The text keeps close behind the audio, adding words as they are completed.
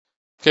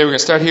Okay, we're going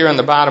to start here on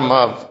the bottom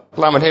of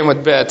Lamed Hey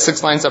with Bet,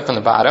 6 lines up from the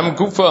bottom.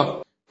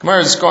 Gufa. Gemara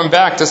is going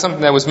back to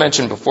something that was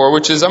mentioned before,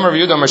 which is Amar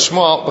Yehuda Amar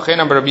Shmuel,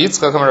 B'chein Amar Rabbi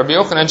Yitzchak Amar Rabbi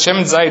Yochanan,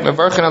 Shemen Zayit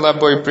Mevarchen Alav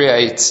Bori Pri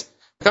Ha'etz. When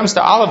it comes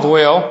to olive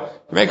oil,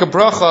 you make a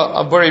bracha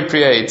of Bori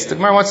Pri Ha'etz. The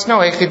Gemara wants to know,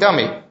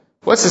 Echidami,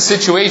 what's the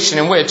situation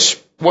in which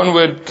one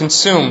would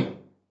consume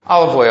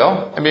olive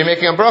oil and be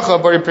making a bracha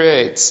of Bori Pri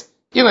Ha'etz?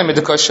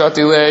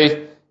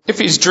 If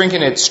he's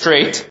drinking it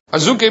straight,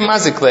 Azuke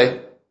Mazikle,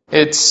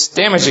 it's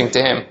damaging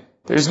to him.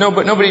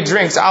 Nobody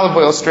drinks olive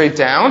oil straight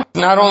down.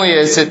 Not only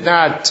is it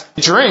not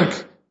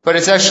drink, but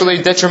it's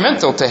actually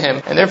detrimental to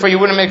him, and therefore you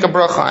wouldn't make a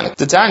bracha on it.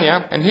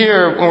 Titania, and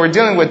here when we're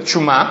dealing with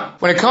truma,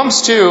 when it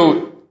comes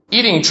to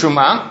eating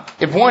truma,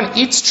 if one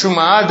eats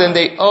truma, then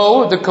they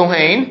owe the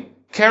kohen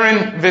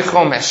keren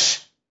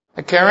v'chomesh.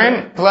 A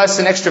keren plus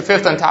an extra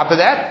fifth on top of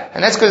that,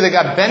 and that's because they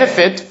got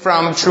benefit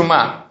from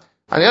truma.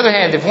 On the other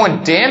hand, if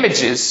one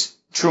damages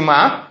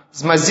truma,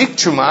 it's mazik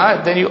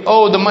truma, then you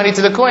owe the money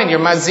to the kohen. You're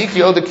mazik,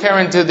 you owe the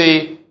keren to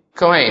the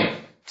kohen.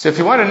 So if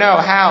you want to know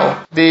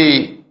how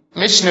the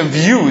Mishnah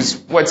views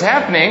what's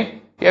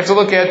happening, you have to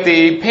look at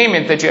the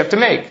payment that you have to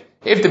make.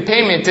 If the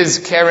payment is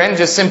keren,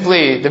 just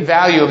simply the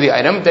value of the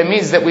item, that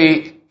means that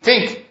we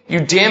think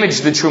you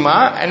damaged the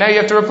truma, and now you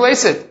have to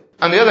replace it.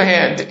 On the other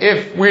hand,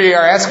 if we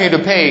are asking you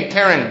to pay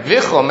keren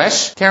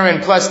v'chomesh,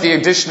 keren plus the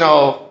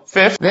additional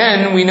fifth,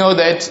 then we know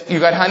that you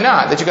got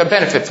hana, that you got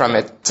benefit from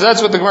it. So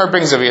that's what the Gemara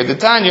brings over here. The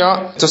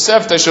Tanya,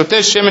 Tosefta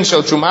shotesh shemen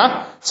shel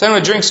truma,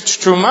 someone who drinks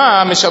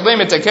truma, mishalem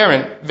et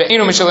keren,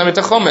 ve'inu mishalem et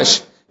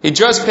chomesh. He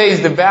just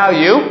pays the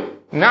value,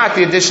 not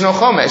the additional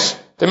chomesh.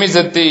 That means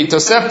that the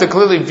Tosefta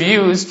clearly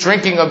views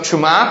drinking of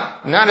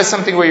truma not as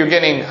something where you're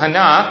getting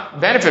hana,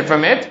 benefit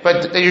from it,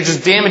 but that you're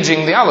just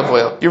damaging the olive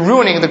oil. You're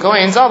ruining the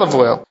kohen's olive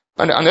oil.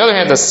 On the other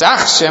hand, the sach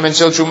shemen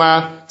shel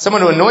truma,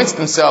 someone who anoints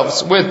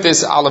themselves with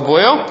this olive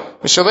oil,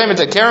 mishalem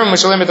et keren,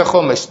 mishalem et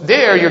chomesh.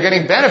 There, you're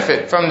getting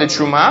benefit from the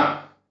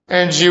truma,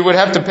 and you would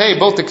have to pay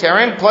both the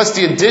keren plus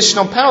the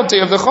additional penalty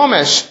of the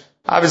chomesh.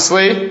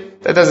 Obviously,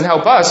 that doesn't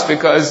help us,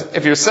 because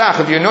if you're sach,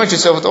 if you anoint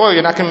yourself with oil,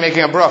 you're not going to be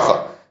making a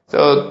bracha.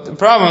 So the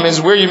problem is,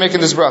 where are you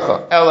making this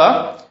bracha?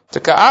 Ella,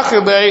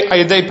 teka'achilei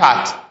ayidei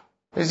pat.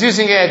 He's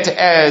using it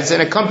as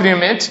an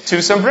accompaniment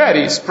to some bread.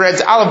 He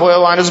spreads olive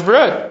oil on his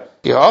bread.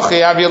 Here's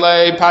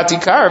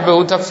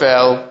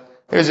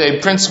a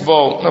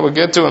principle that we'll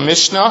get to in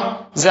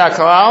Mishnah.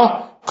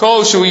 Zaklal,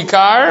 kol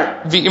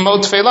shuikar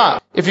v'imot tefela.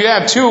 If you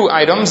have two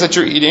items that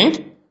you're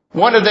eating,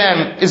 one of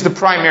them is the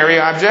primary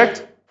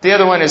object, the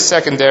other one is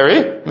secondary.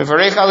 You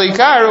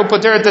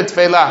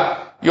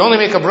only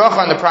make a bracha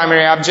on the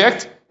primary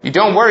object. You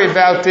don't worry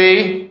about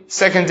the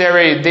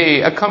secondary,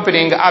 the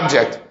accompanying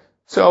object.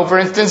 So, for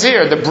instance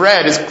here, the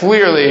bread is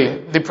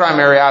clearly the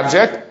primary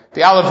object.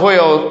 The olive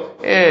oil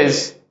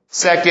is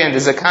second,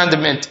 is a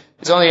condiment.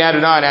 It's only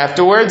added on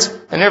afterwards.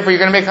 And therefore you're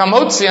going to make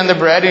hamotzi on the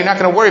bread, and you're not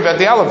going to worry about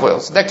the olive oil.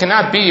 So that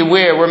cannot be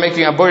where we're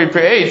making a bori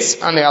pri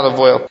ha'etz on the olive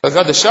oil.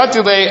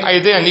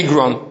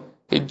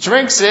 He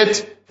drinks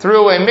it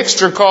through a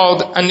mixture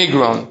called a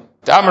nigron.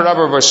 Damar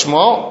Rabba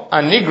Shmuel,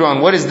 a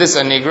nigron. What is this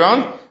a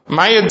nigron?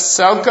 Mayad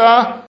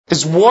salka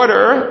is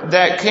water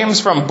that comes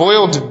from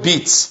boiled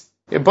beets.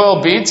 The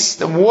boiled beets,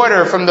 the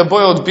water from the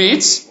boiled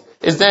beets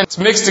is then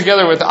mixed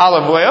together with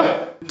olive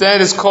oil.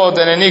 That is called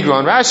an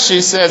anigron.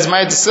 Rashi says,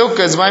 Mayad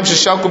silka is mayim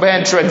sheshalku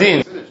behen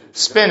tradin.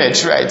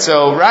 Spinach, right?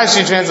 So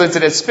Rashi translates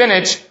it as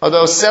spinach,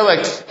 although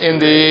selek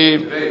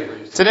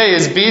today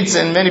is beets,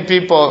 and many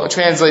people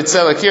translate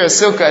selek here as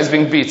silka as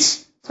being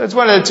beets. So it's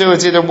one of the two.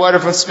 It's either water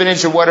from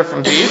spinach or water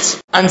from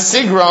beets. And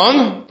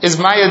sigron is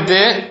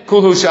mayade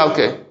kulhu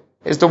shalke.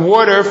 It's the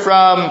water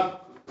from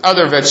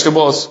other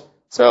vegetables.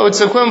 So it's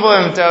the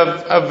equivalent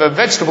of a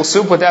vegetable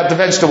soup without the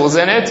vegetables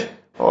in it,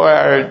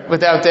 or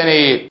without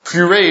any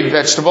pureed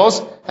vegetables,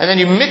 and then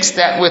you mix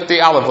that with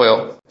the olive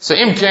oil. So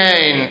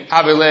imkain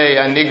abilei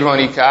anigron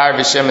ikar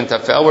v'shemen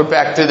tafel. We're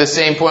back to the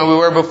same point we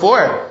were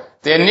before.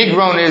 The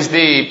anigron is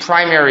the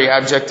primary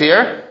object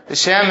here. The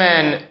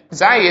shemen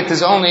zayit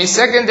is only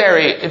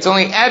secondary. It's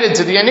only added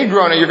to the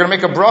anigron, and you're going to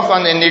make a bracha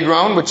on the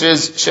anigron, which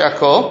is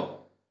shakol.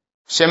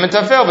 Shemen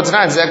tafel, but it's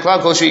not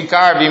zeklal kol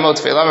sheikar v'imot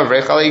tefela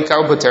mevrechal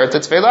ikar b'teret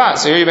tefela.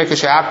 So here you make a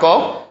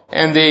shakol,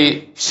 and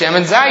the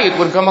shemen zayit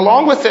would come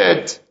along with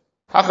it.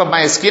 He has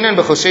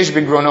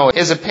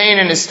a pain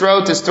in his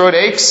throat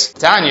aches.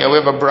 Tanya, we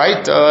have a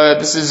bright,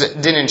 this is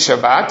din in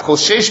Shabbat.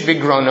 Choshesh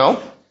bigrono.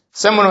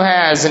 Someone who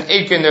has an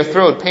ache in their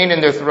throat, pain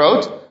in their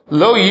throat.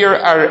 Lo yir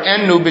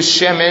ar'enu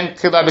b'shemen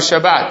tchila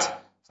b'Shabbat.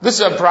 This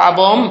is a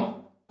problem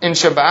in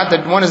Shabbat,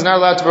 that one is not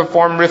allowed to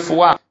perform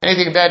refuah.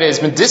 Anything that is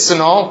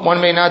medicinal, one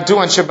may not do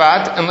on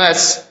Shabbat,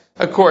 unless,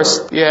 of course,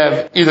 you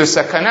have either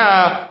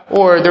sakana,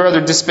 or there are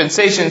other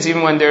dispensations,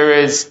 even when there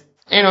is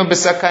eno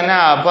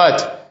b'sakana,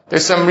 but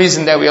there's some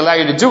reason that we allow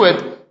you to do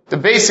it. The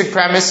basic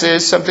premise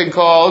is something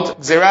called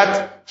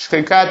Gzerat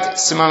Shchikat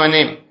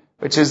Simamanim,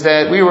 which is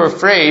that we were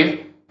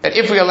afraid that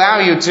if we allow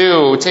you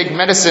to take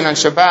medicine on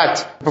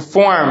Shabbat,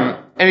 perform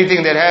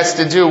anything that has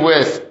to do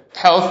with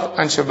health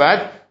on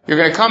Shabbat, you're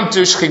going to come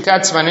to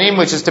Shchikat Simamanim,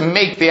 which is to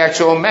make the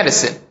actual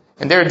medicine.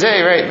 In their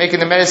day, right, making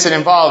the medicine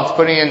involved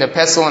putting in the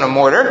pestle and a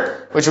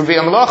mortar, which would be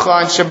a melacha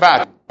on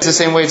Shabbat. It's the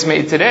same way it's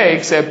made today,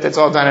 except it's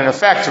all done in a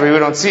factory. We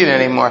don't see it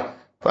anymore.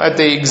 But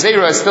the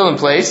gzeira is still in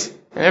place,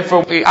 and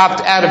therefore we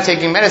opt out of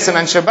taking medicine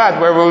on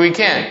Shabbat wherever we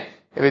can.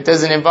 If it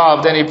doesn't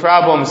involve any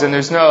problems and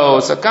there's no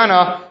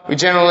sakana, we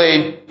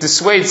generally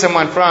dissuade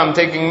someone from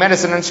taking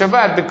medicine on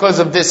Shabbat because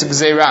of this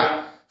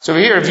gzeira. So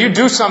here, if you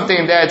do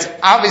something that's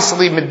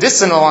obviously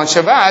medicinal on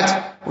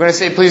Shabbat, we're going to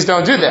say, please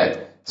don't do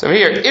that. So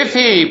here, if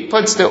he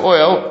puts the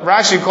oil,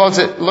 Rashi calls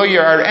it lo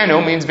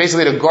yar'enu, means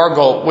basically to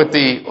gargle with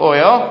the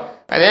oil,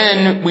 and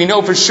then we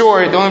know for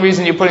sure the only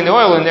reason you're putting the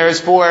oil in there is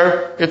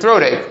for your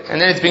throat ache,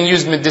 and then it's being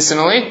used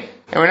medicinally,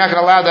 and we're not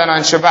going to allow that on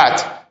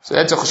Shabbat. So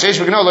that's a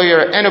choshesh v'gno lo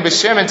yar'enu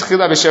b'shem and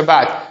tchila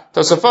b'Shabbat.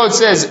 Tosafot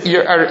says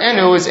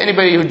yar'enu is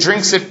anybody who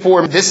drinks it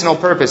for medicinal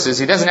purposes.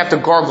 He doesn't have to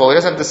gargle, he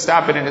doesn't have to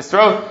stop it in his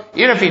throat,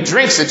 even if he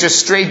drinks it just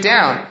straight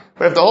down.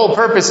 But if the whole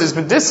purpose is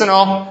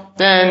medicinal,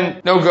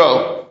 then no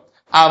go.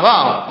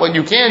 Aval, what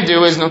you can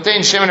do is notein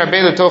shemen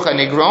arbei letoch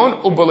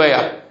anigron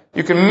uboleya.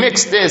 You can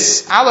mix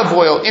this olive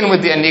oil in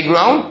with the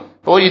anigron,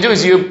 but what you do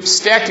is you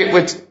stack it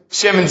with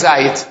shemen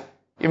zayit.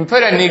 You can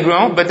put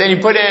anigron, but then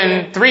you put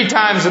in 3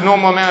 times the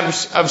normal amount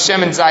of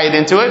shemen zayit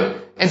into it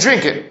and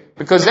drink it.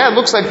 Because that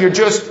looks like you're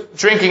just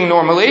drinking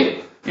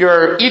normally.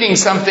 You're eating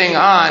something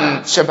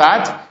on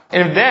Shabbat.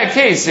 And in that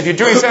case, if you're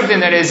doing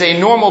something that is a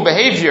normal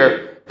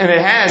behavior, and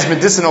it has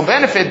medicinal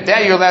benefit,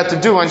 that you're allowed to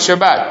do on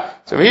Shabbat.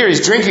 So here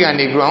he's drinking on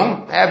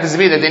Nigron. It happens to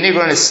be that the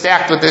Nigron is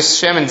stacked with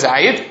this Shemen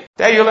Zayit.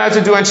 That you're allowed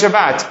to do on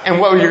Shabbat. And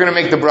what you're going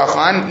to make the bracha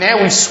on?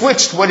 Now we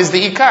switched what is the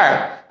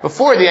Ikar.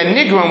 Before the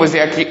Nigron was the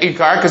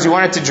Ikar because you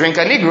wanted to drink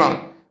on Nigron.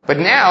 But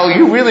now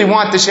you really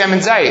want the Shemen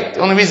Zayit.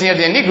 The only reason you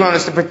have the Nigron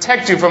is to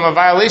protect you from a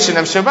violation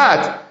of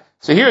Shabbat.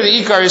 So here the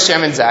Ikar is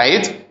Shemen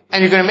Zayit.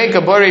 And you're going to make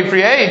a Borei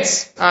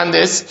Priyates on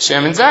this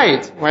Shemen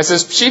Zayit. Where it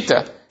says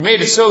Pshita. You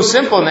made it so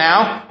simple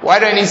now. Why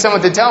do I need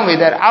someone to tell me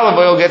that olive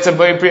oil gets a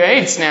Borei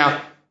Priyates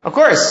now? Of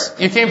course,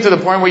 you came to the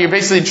point where you're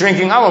basically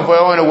drinking olive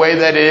oil in a way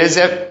that is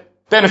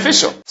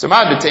beneficial. So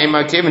I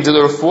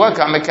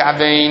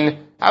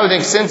would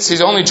think since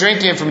he's only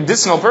drinking it for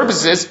medicinal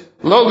purposes,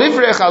 lo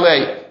livrech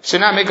alei,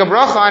 should not make a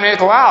bracha on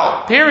it,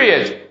 wow,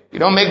 period. You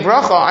don't make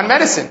bracha on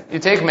medicine. You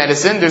take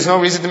medicine, there's no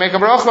reason to make a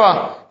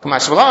bracha.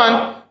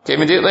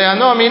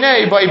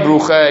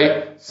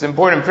 It's an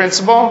important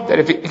principle that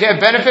if you get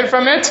benefit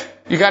from it,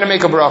 you gotta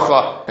make a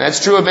bracha. And that's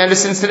true of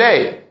medicines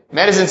today.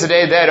 Medicines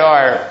today that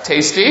are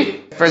tasty,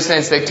 for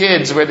instance, the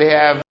kids where they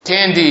have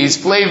candies,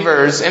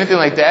 flavors, anything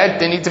like that,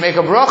 they need to make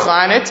a bracha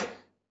on it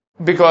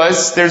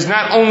because there's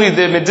not only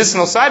the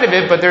medicinal side of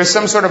it, but there's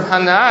some sort of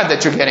hana'ah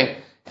that you're getting.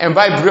 And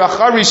by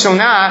bracha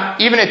rishonah,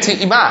 even a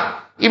te'imah,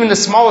 even the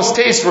smallest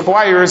taste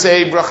requires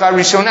a bracha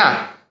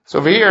rishonah. So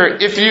over here,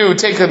 if you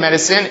take the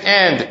medicine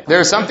and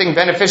there's something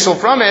beneficial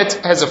from it,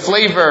 has a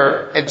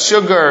flavor, it's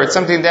sugar, it's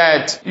something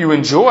that you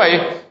enjoy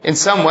in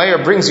some way or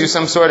brings you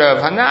some sort of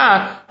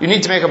hana, you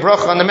need to make a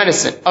bracha on the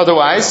medicine.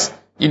 Otherwise,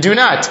 you do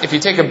not. If you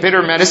take a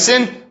bitter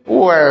medicine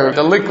or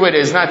the liquid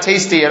is not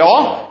tasty at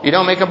all, you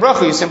don't make a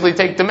bracha. You simply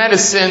take the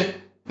medicine,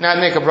 not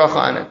make a bracha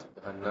on it.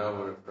 And now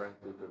we're referring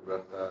to the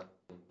bracha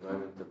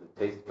enjoyment of the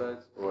taste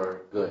buds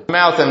or good?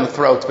 Mouth and the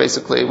throat,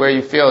 basically, where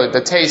you feel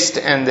the taste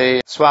and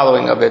the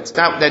swallowing of it. It's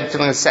not that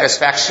feeling the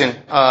satisfaction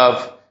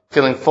of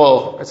feeling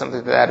full or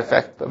something to that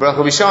effect. But bracha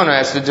rishona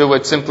has to do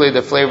with simply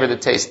the flavor, the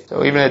taste.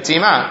 So even a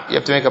tima, you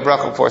have to make a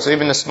bracha for. So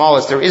even the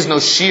smallest, there is no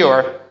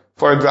shiur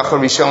for a bracha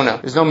rishona.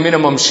 There's no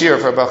minimum shiur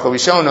for a bracha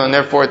rishona, and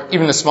therefore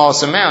even the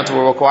smallest amount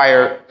will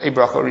require a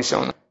bracha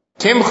rishona.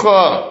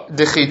 Kimcha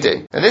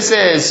dechite. Now this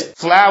is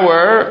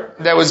flour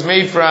that was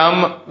made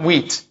from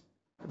wheat.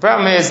 The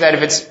problem is that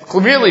if it's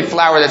clearly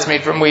flour that's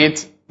made from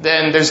wheat,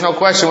 then there's no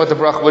question what the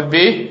bracha would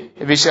be.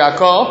 It'd be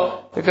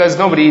shakol, because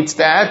nobody eats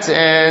that,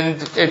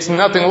 and it's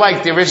nothing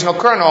like the original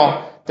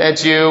kernel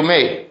that you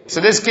made.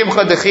 So this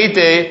kimcha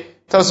dechite,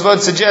 Tosafot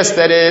suggests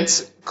that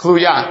it's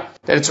kluya,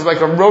 that it's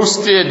like a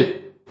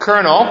roasted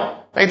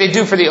kernel, like they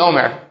do for the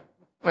omer.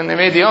 When they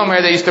made the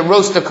omer, they used to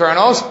roast the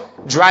kernels,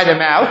 dry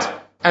them out,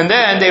 and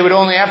then they would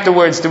only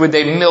afterwards would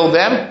they mill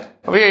them.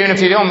 Over here, even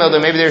if you don't mill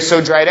them, maybe they're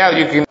so dried out,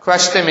 you can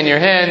crush them in your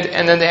hand,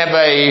 and then they have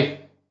a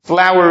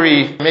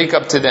floury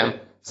makeup to them.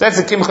 So that's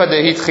the kimcha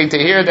dechite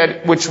here,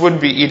 that which would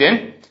be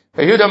eaten.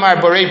 The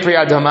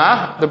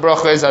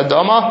bracha is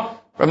adama.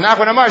 Rav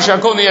Nachman Amar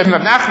she'akol niyad.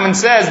 Rav Nachman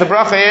says the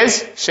bracha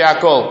is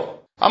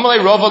she'akol. Amalei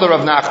Rova the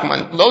Rav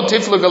Nachman. Lo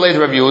tiflu galei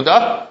Rav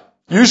Yehuda.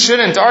 You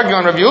shouldn't argue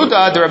on Rav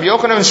Yehuda. The Rav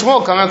Yochanan and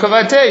Shmuel come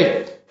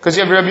kavatei. Because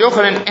you have Rav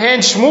Yochanan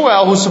and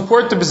Shmuel who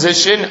support the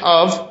position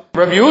of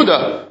Rav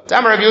Yehuda.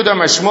 Tam Rav Yehuda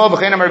Amar Shmuel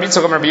b'chein Amar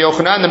Yitzchak Amar Rav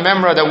Yochanan, the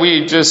memra that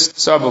we just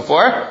saw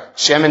before.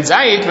 Shemen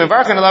zayit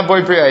mevarchen alav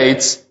boi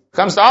priyates.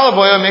 Comes to olive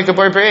oil and make a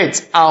boi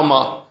priyates.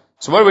 Alma.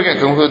 So what are we going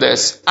to conclude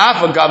this?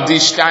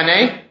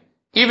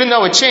 Even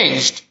though it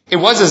changed, it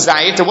was a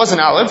zayit, it was an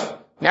olive,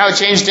 now it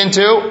changed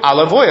into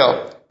olive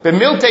oil. But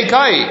milte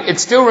kai, it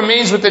still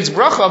remains with its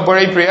bracha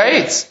borei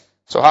priyates.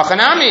 So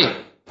hachanami,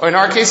 or in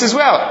our case as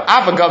well,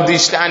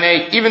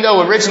 even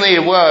though originally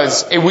it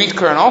was a wheat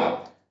kernel,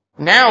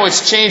 Now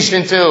it's changed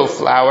into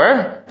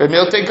flour, but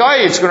miltei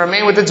kai, it's going to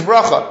remain with its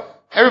bracha.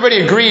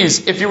 Everybody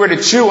agrees if you were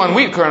to chew on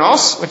wheat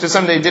kernels, which is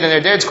something they did in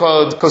their day, it's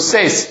called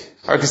koses,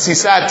 or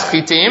kasisat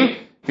chitim.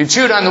 If you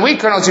chewed on the wheat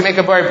kernels, you make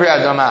a bari pri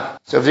adama.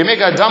 So if you make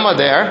a adama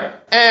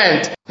there,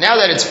 and now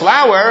that it's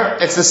flour,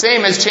 it's the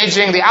same as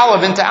changing the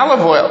olive into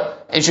olive oil.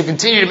 And you should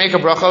continue to make a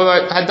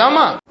bracha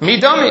hadama.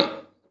 Midami.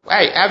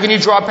 Hey, how can you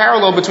draw a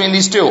parallel between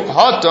these two?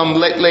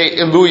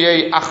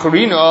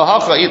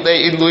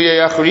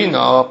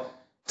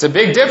 It's a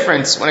big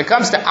difference. When it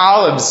comes to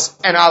olives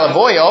and olive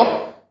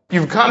oil,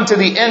 you've come to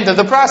the end of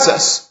the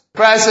process. The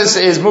process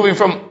is moving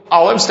from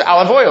olives to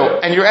olive oil,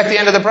 and you're at the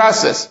end of the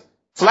process.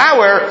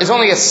 Flour is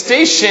only a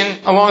station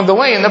along the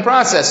way in the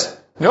process.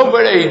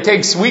 Nobody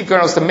takes wheat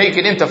kernels to make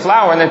it into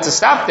flour and then to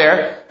stop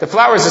there. The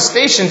flour is a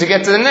station to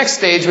get to the next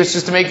stage, which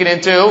is to make it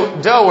into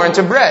dough or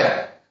into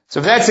bread. So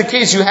if that's the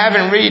case, you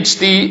haven't reached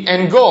the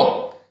end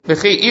goal.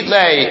 If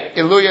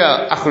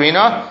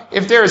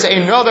there is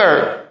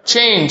another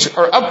change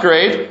or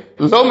upgrade,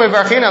 you don't make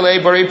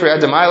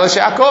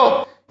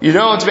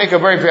a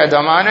bari pri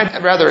adama on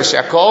it, rather a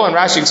shakol, and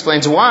Rashi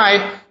explains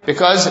why,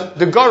 because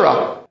the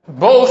gora,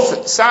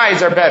 both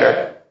sides are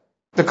better.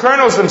 The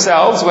kernels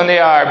themselves, when they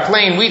are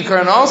plain wheat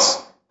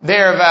kernels, they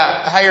have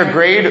a higher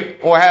grade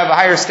or have a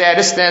higher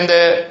status than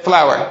the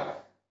flour.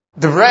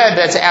 The bread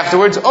that's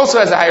afterwards also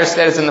has a higher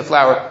status than the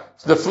flour.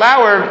 So the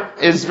flour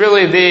is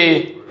really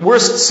the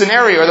worst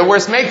scenario or the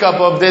worst makeup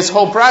of this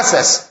whole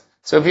process.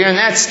 So if you're in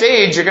that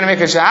stage, you're going to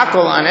make a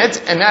shahakol on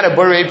it and not a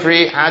bari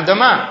pri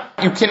adama.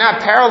 You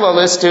cannot parallel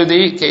this to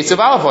the case of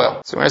olive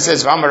oil. So when it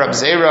says, Amar Rab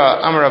Zera,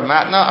 Amar Rab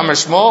Matna, Amar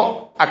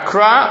Shmuel,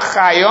 Akra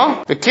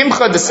chayo,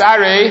 v'kimcha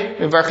desare,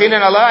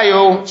 v'varchinen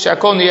alayu,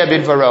 shakol niya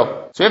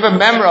bidvaro. So we have a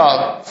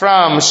memra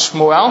from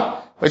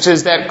Shmuel, which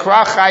is that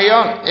kra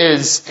chaya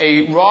is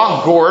a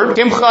raw gourd.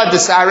 Kimcha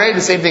desare,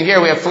 the same thing here.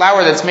 We have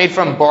flour that's made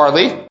from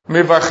barley.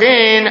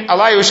 Mivarchin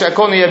alayu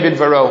shakol niya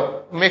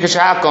bidvaro. We make a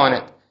shahakol on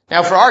it.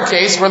 Now for our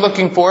case, we're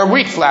looking for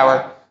wheat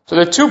flour. So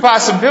there are two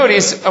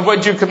possibilities of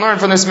what you can learn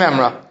from this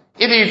memra.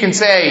 Either you can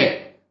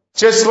say,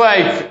 just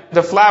like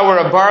the flour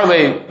of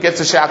barley gets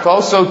a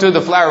shakol, so too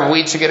the flour of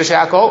wheat should get a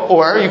shakol.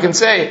 Or you can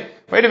say,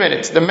 wait a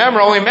minute, the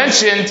memra only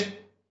mentioned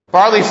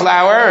barley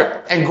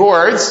flour and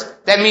gourds.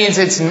 That means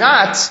it's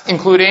not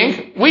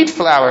including wheat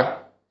flour.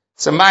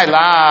 So my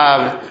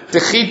lav,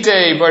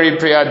 dechite bari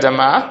pri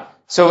adama.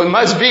 So it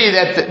must be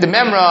that the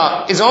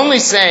memra is only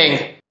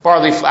saying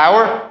barley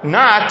flour,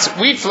 not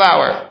wheat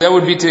flour. That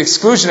would be to the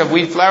exclusion of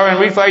wheat flour, and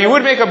wheat flour you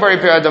would make a bari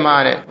pri adama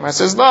on it. It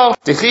says, lo,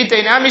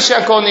 dechite nami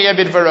shakol niya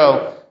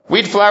bidvaro.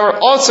 Wheat flour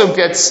also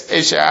gets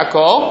a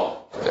shakol.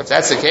 If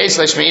that's the case,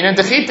 leshmein and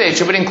dechite, it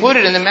should be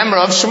included in the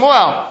memra of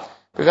Shmuel.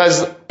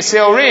 Because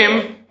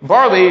seorim,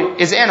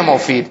 barley, is animal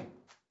feed.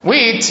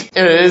 Wheat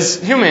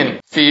is human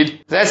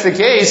feed. If that's the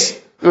case,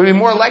 it would be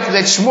more likely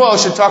that Shmuel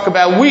should talk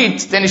about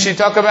wheat than he should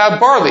talk about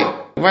barley.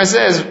 When it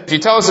says, if you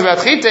tell us about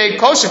chite,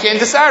 kol sheken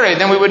desare,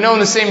 then we would know in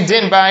the same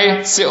din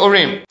by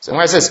seorim. So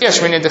when it says,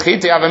 yashmin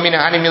dechite, avamina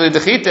hani mili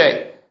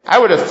dechite, I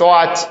would have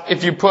thought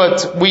if you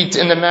put wheat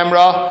in the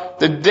memra,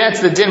 that's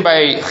the din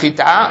by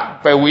chita,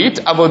 by wheat,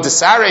 avo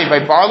desare, by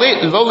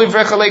barley, lo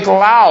livrecha leik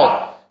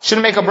lao.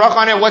 Shouldn't make a bracha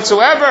on it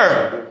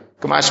whatsoever.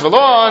 Kamash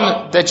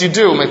v'lon, that you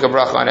do make a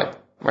bracha on it.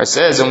 Where it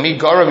says, Umi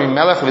gara mi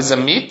melech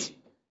v'zamit,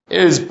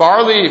 is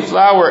barley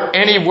flour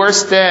any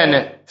worse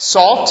than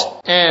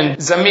salt? And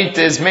zamit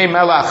is mei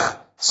melach,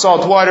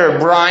 salt water,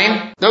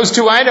 brine. Those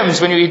two items,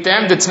 when you eat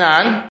them,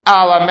 d'tnan,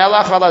 ala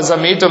melach ala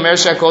zamit omer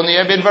shakol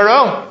niya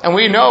bidvaro. And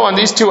we know on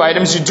these two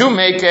items, you do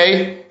make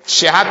a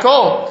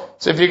shakol.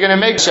 So if you're going to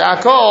make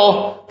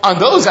shakol on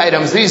those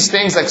items, these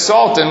things like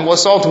salt and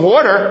salt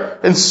water,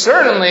 then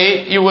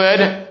certainly you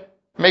would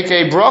make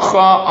a bracha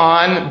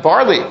on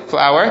barley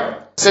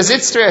flour. It says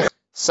itztrich.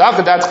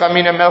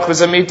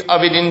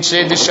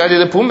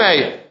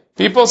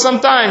 People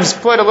sometimes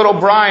put a little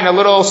brine, a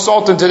little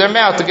salt into their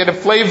mouth to get a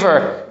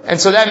flavor, and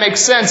so that makes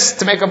sense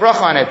to make a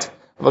bracha on it.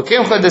 When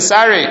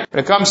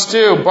it comes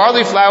to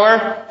barley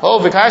flour,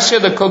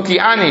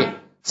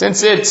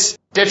 since it's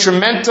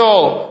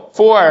detrimental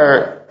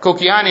for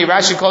kokiani,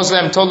 Rashi calls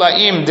them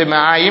tolaim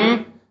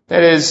dema'im,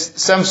 that is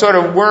some sort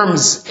of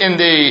worms in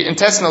the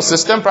intestinal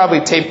system,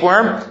 probably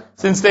tapeworm.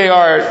 Since they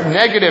are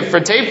negative for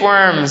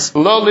tapeworms,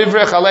 lo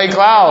livrech alei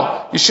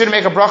klal, you shouldn't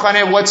make a bracha on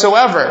it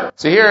whatsoever.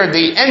 So here,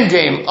 the end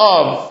game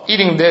of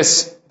eating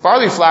this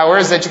barley flour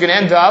is that you can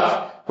end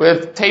up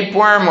with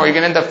tapeworm, or you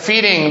can end up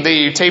feeding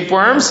the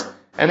tapeworms,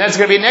 and that's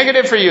going to be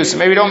negative for you. So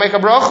maybe don't make a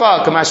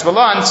bracha. Kamash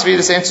v'lan, Tzvi,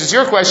 this answers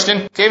your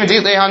question.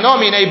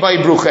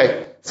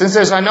 Since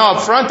there's no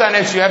up front on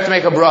it, you have to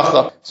make a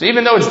bracha. So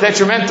even though it's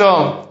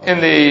detrimental in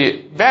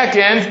the back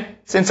end,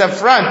 since up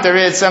front there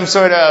is some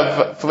sort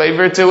of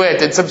flavor to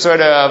it, and some sort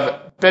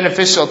of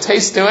beneficial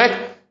taste to it,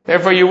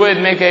 therefore you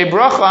would make a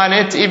bracha on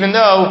it, even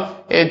though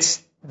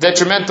it's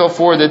detrimental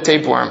for the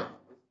tapeworm.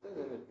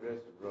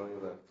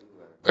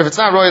 If it's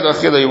not roy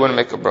l'achila, you wouldn't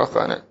make a bracha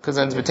on it, because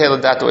then it's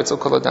b'tela dato, it's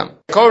kol adam.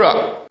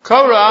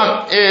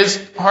 Korah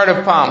is heart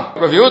of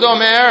palm. Rav Yehuda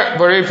Omer,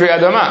 bori pri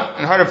adama.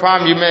 In heart of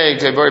palm, you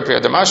make a bori pri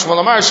adama.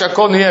 Shmuel Amar,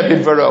 shakol niyeh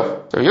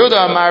bidvaro. Rav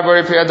Yehuda Amar,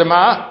 bori pri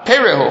adama,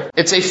 perehu.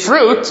 It's a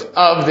fruit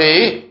of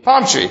the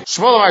palm tree.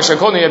 Shmuel Amar,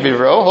 shakol niyeh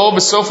bidvaro, ho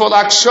b'sofo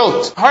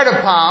lakshot. Heart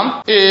of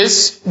palm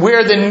is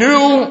where the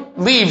new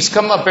leaves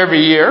come up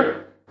every year.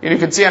 You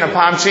can see on a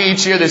palm tree,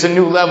 each year there's a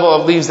new level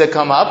of leaves that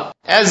come up.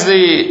 As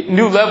the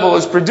new level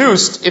is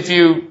produced, if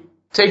you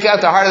take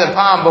out the heart of the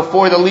palm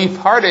before the leaf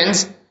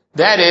hardens,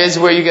 that is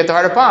where you get the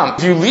heart of palm.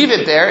 If you leave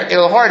it there,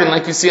 it'll harden,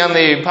 like you see on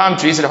the palm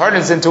trees. It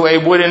hardens into a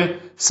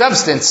wooden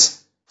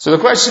substance. So the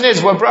question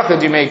is, what bracha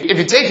do you make? If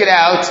you take it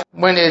out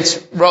when it's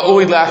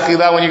ra'ui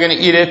l'achila, when you're going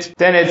to eat it,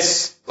 then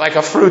it's like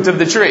a fruit of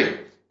the tree.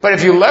 But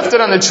if you left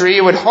it on the tree,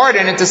 it would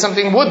harden into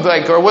something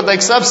wood-like or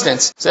wood-like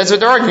substance. So that's what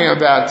they're arguing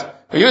about.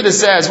 Yehuda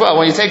says, well,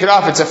 when you take it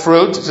off, it's a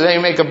fruit, so then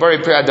you make a bori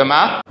pri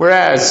adama.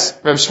 Whereas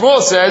Reb Shmuel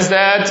says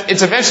that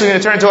it's eventually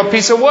going to turn into a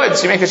piece of wood,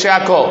 so you make a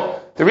shakol.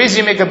 The reason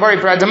you make a bori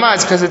pri adama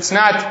is because it's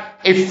not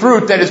a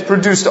fruit that is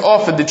produced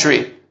off of the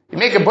tree. You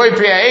make a bori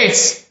pri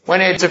ha'etz when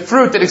it's a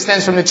fruit that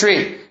extends from the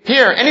tree.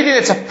 Here, anything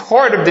that's a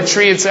part of the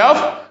tree itself,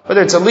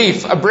 whether it's a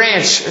leaf, a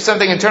branch, or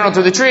something internal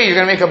to the tree, you're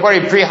going to make a bori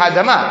pri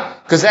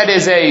hadama, because that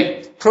is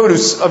a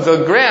produce of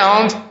the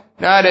ground,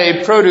 not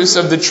a produce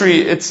of the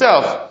tree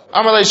itself.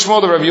 Amalei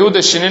Shmuel to Rav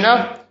Yehuda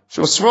Shinina.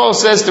 Shmuel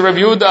says to Rav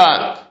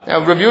Yehuda,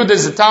 now Rav Yehuda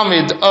is the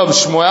Talmud of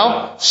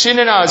Shmuel.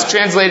 Shinina is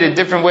translated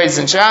different ways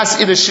in Shas.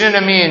 Either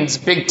Shinina means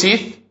big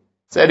teeth.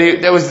 So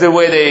that was the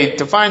way they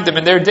defined them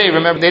in their day.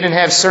 Remember, they didn't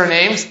have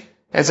surnames.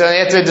 And so they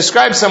had to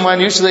describe someone.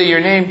 Usually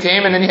your name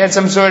came and then you had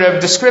some sort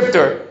of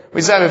descriptor.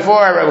 We saw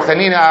before, Rav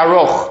Chanina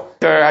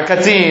Aroch, or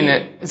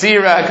Hakatin,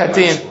 Zira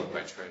Hakatin,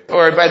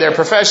 or by their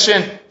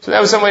profession. So that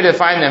was some way to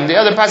find them. The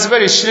other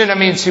possibility, Shinina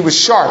means he was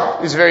sharp.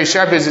 He was very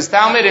sharp. He was his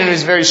Talmud and he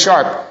was very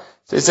sharp.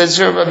 So it says,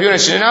 Rav Yonah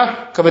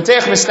Shinina,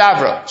 Kabatech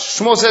Mistavra.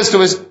 Shmuel says to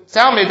his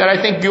Talmud that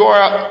I think you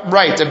are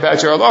right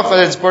about your halacha,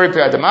 that it's Bori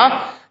Pri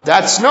Adama.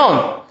 That's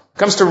known. It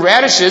comes to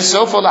radishes,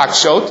 Sofo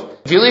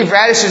Lakshot. If you leave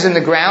radishes in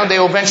the ground, they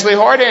will eventually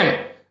harden.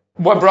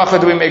 What bracha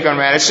do we make on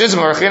radishes?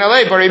 Morachin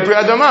alei, Bori Pri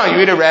Adama.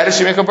 You eat a radish,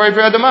 you make a Bori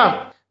Pri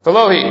Adama.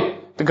 Velohi.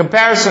 The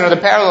comparison or the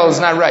parallel is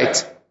not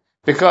right.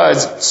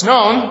 Because it's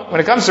known,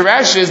 when it comes to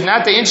radishes,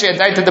 not the inchi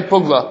adaita the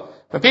pugla.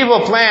 When people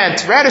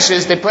plant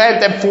radishes, they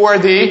plant them for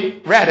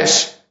the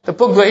radish. The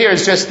pugla here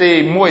is just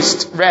the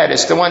moist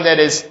radish, the one that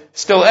is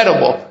still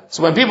edible.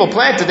 So when people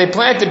plant it, they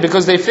plant it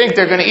because they think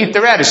they're going to eat the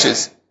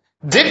radishes.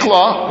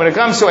 Dikla, when it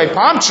comes to a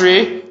palm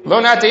tree, lo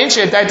not the inchi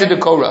adaita the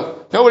korah.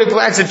 Nobody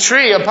plants a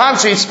palm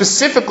tree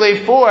specifically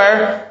for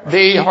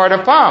the heart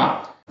of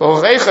palm.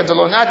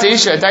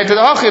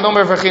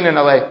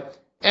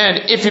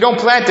 And if you don't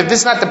plant it, if this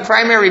is not the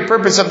primary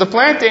purpose of the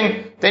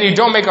planting, then you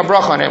don't make a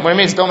bracha on it. When it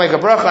means don't make a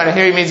bracha on it,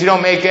 here it means you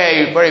don't make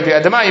a bori pri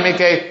adama, you make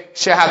a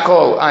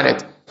shehakol on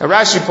it. Now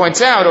Rashi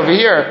points out over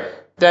here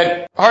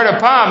that heart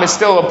of palm is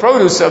still a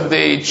produce of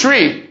the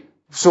tree.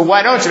 So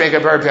why don't you make a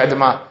bori pri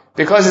adama?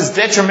 Because it's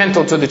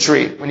detrimental to the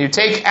tree. When you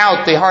take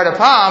out the heart of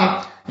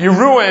palm, you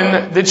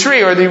ruin the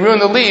tree, or you ruin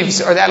the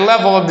leaves, or that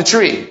level of the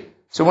tree.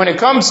 So when it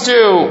comes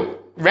to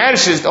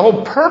radishes, the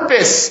whole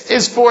purpose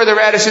is for the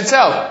radish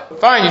itself.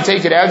 Fine, you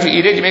take it out, you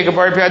eat it, you make a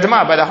bori pri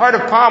adama. By the heart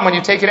of palm, when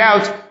you take it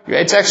out,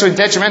 it's actually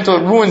detrimental,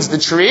 it ruins the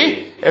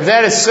tree. If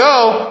that is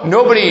so,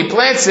 nobody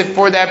plants it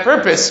for that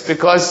purpose,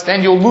 because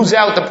then you'll lose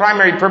out the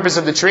primary purpose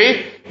of the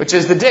tree, which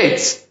is the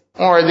dates,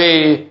 or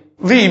the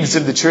leaves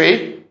of the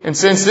tree. And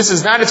since this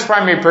is not its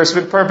primary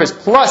purpose,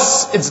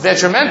 plus it's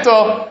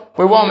detrimental,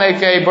 we won't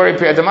make a bori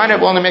pri adama,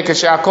 we'll only make a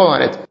shakol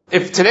on it.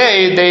 If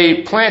today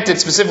they plant it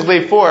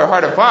specifically for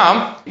heart of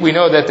palm, we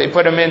know that they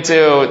put them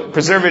into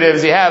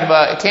preservatives. You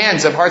have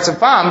cans of hearts of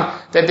palm,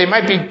 that they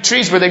might be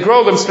trees where they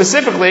grow them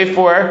specifically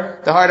for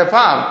the heart of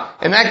palm.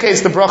 In that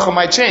case, the bracha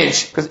might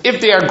change. Because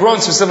if they are grown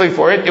specifically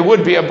for it, it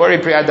would be a bori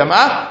pri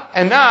adama,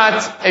 and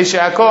not a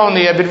shakol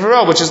niyeh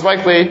bidvaro, which is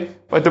likely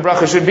what the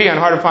bracha should be on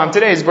heart of palm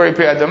today, is bori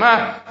pri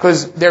adama,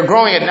 because they're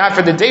growing it not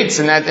for the dates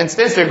in that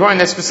instance, they're growing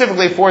that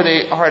specifically for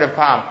the heart of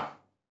palm.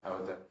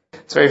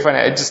 It's very funny.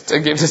 I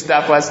gave this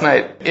daf last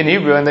night in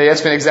Hebrew, and they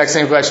asked me the exact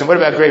same question. What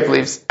about grape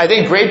leaves? I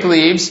think grape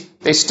leaves,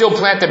 they still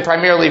plant them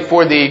primarily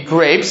for the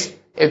grapes.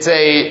 It's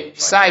a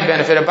side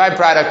benefit, a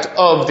byproduct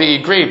of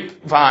the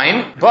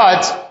grapevine,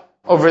 but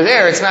over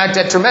there it's not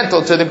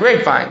detrimental to the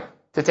grapevine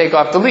to take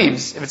off the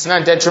leaves. If it's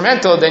not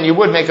detrimental, then you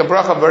would make a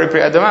bracha bori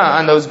pri adama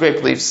on those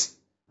grape leaves.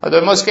 Although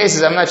in most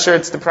cases, I'm not sure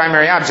it's the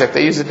primary object.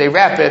 They use it, they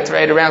wrap it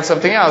right around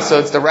something else, so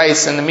it's the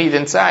rice and the meat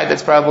inside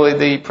that's probably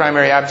the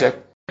primary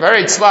object.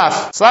 Alright,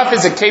 slaf. Slaf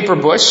is a caper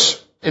bush.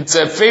 It's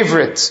a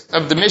favorite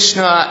of the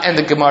Mishnah and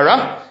the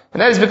Gemara.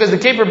 And that is because the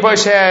caper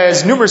bush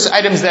has numerous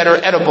items that are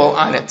edible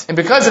on it. And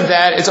because of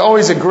that, it's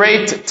always a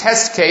great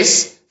test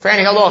case for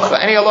any halacha.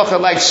 Any halacha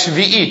like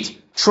shvi'it,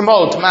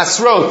 trumot,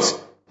 masrot.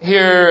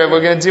 Here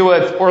we're going to deal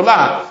with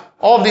orla.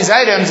 All of these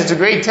items, it's a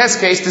great test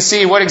case to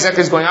see what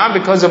exactly is going on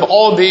because of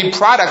all the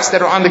products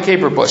that are on the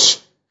caper bush.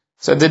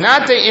 So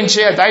dinate inche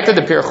adaita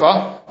de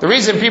pircha. The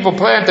reason people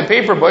plant the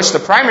paper bush, the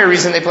primary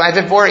reason they plant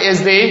it for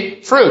is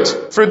the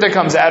fruit. Fruit that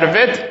comes out of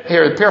it.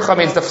 Here, pircha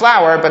means the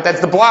flower, but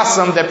that's the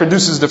blossom that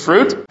produces the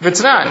fruit.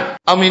 V'tznan.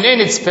 Al minei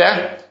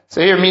nitzpeh.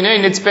 So here, minei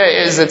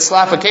nitzpeh is it's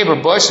slaf a caper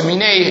bush.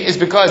 Minei is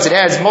because it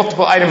has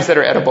multiple items that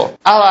are edible.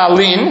 Ala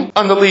alin,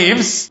 on the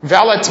leaves.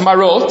 Vala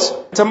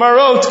tamarot.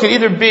 Tamarot could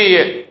either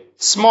be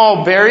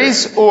small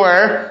berries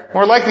or,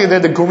 more likely, they're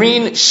the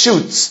green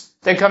shoots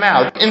that come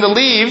out. In the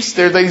leaves,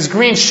 there are these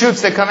green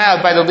shoots that come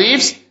out by the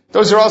leaves.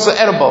 Those are also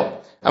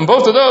edible. And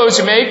both of those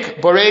you make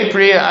borei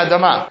priya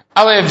adama.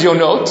 Ala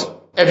evionot.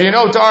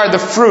 Evionot are the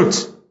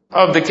fruit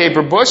of the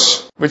caper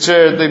bush, which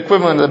are the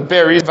equivalent of the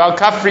berries. Val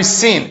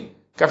kafrisin.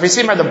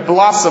 Kafrisin are the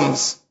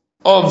blossoms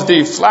of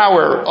the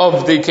flower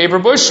of the caper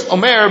bush.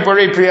 Omer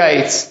borei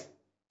priya eitz.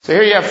 So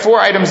here you have 4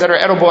 items that are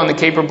edible in the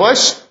caper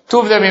bush. 2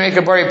 of them you make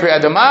a borei priya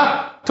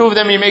adama. 2 of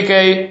them you make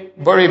a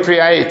borei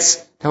priya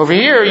eitz. Now over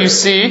here you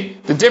see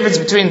the difference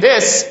between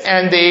this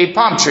and the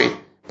palm tree.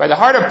 By the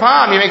heart of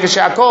palm, you make a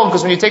shakol,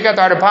 because when you take out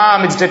the heart of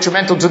palm, it's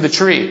detrimental to the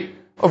tree.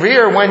 Over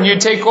here, when you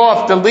take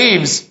off the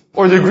leaves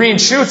or the green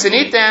shoots and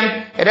eat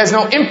them, it has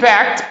no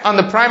impact on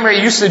the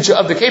primary usage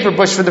of the caper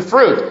bush for the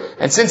fruit.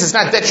 And since it's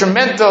not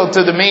detrimental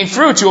to the main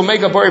fruit, you will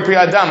make a borei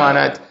priya adama on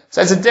it.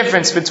 So that's a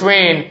difference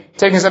between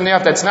taking something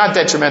off that's not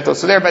detrimental.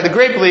 So there, by the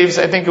grape leaves,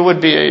 I think it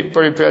would be a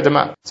borei priya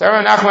adama. So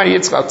Rav Nachman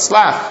Yitzchak,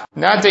 tzlach,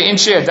 nate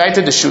inshe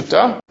adaita de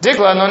shuta,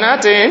 dikla no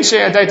nate inshe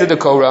adaita de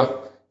kora.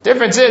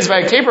 Difference is, by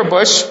a caper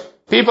bush,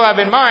 people have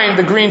in mind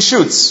the green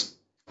shoots.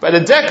 By the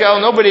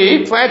dekel,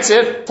 nobody plants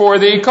it for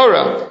the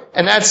korah.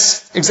 And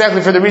that's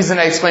exactly for the reason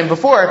I explained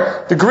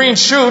before. The green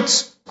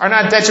shoots are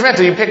not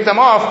detrimental. You pick them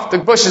off, the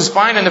bush is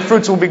fine, and the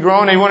fruits will be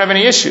grown, and you won't have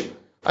any issue.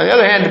 On the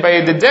other hand,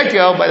 by the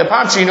dekel, by the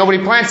palm tree,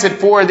 nobody plants it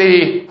for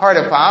the heart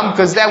of palm,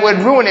 because that would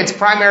ruin its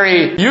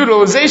primary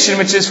utilization,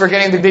 which is for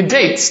getting the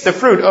dates, the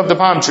fruit of the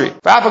palm tree.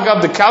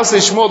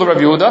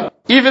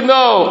 Even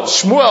though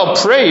Shmuel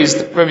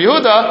praised Rav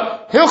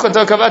Yehuda,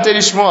 Hilchata kavate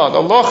Shmuel.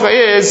 The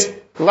locha is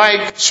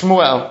like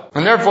Shmuel.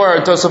 And therefore,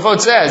 Tosafot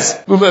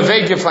says,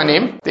 Lulevei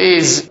Gifanim,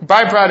 these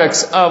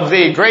byproducts of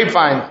the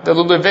grapevine, the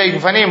Lulevei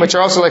Gifanim, which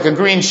are also like a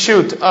green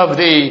shoot of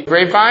the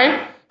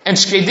grapevine, and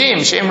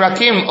Shkedim, She'im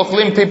Rakim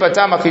Ochlim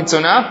Klipatam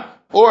Achitzona,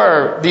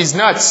 or these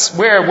nuts,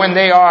 where when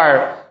they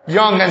are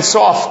young and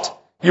soft,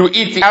 you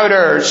eat the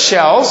outer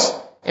shells.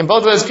 In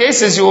both of those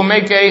cases, you will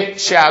make a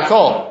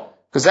she'akol,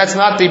 because that's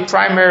not the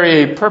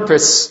primary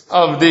purpose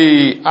of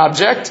the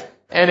object,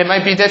 and it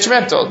might be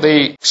detrimental.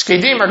 The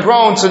shkedim are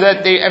grown so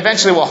that they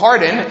eventually will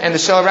harden, and the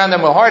shell around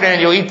them will harden, and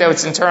you'll eat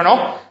what's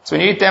internal. So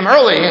when you eat them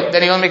early,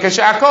 then you'll make a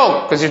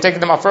she'akol, because you're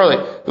taking them off early.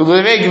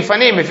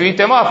 If you eat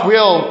them off,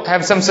 will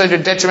have some sort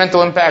of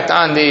detrimental impact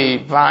on the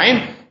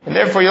vine, and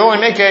therefore you'll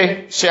only make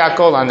a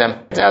she'akol on them.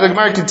 Now the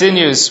Gemara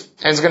continues,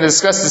 and is going to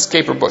discuss this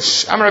caper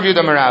bush. Amar Rav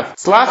Yehuda Marav.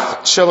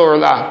 Tzlach shalor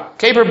la.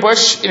 Caper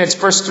bush in its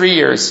first 3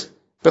 years.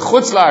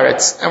 B'chutz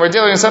la'aretz. And we're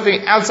dealing with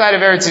something outside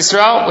of Eretz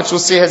Yisrael, which we'll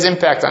see has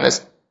impact on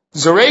this.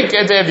 Zoreik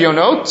ede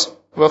evionot,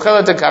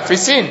 v'ochelet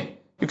kafrisin.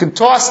 You can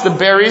toss the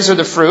berries or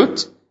the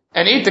fruit,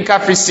 and eat the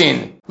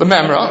kafrisin.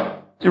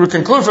 Lememra. You would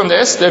conclude from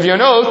this, the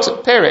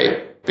evionot,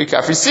 pere.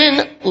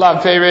 B'kafrisin,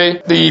 la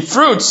pere. The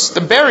fruits,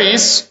 the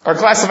berries, are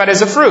classified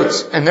as a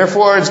fruit, and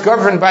therefore it's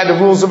governed by the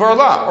rules of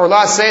Orla.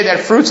 Orla say that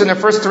fruits in the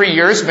first 3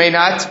 years may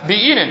not be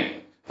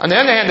eaten. On the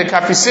other hand, the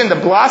kafrisin, the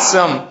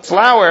blossom,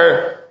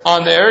 flower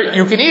on there,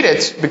 you can eat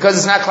it, because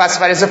it's not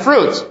classified as a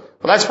fruit.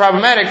 Well, that's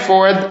problematic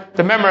for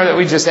the memra that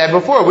we just had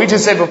before. We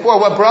just said before,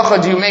 what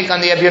bracha do you make on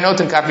the evionot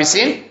and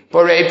kafrisin?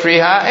 Borei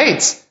priha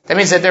eitz. That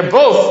means that they're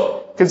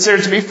both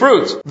considered to be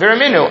fruit.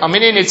 Veraminu,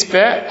 aminin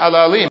itzpeh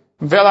ala alim.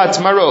 Velat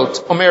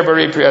marot, omer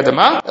borei priha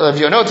adama.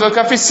 Evionot vel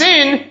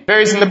kafrisin,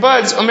 berries in the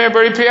buds, omer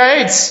borei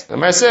priha eitz. The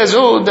Gemara says,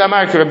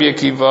 damar ki Rabbi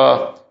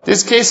Akiva.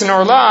 This case in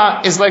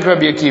Orla is like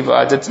Rabbi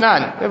Akiva.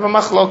 Detnan, we have a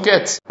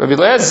machloket. Rabbi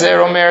Lezer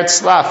omer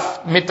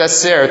tzlaf,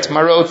 mitaser,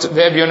 tmarot,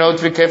 ve'evionot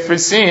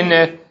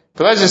v'kafrisin.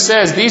 Belezer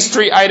says these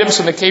 3 items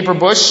from the caper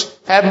bush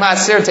have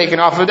maaser taken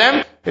off of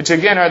them, which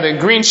again are the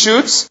green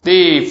shoots,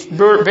 the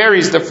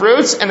berries, the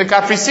fruits, and the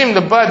kafrisim,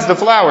 the buds, the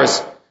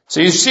flowers. So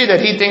you see that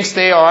he thinks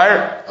they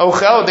are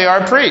ochel, they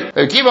are pri.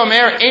 Akiva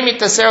omer emit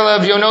taser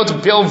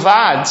le'evionot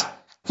bilvad.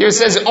 Here it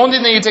says the only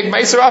thing you take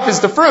maaser off is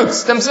the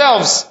fruits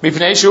themselves.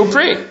 Mipnei shu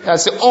pri.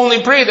 That's the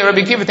only pri that Rabbi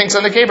Akiva thinks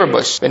on the caper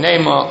bush. The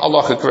name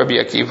halachic Rabbi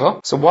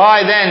Akiva. So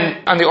why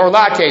then on the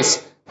Orla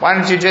case? Why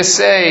don't you just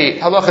say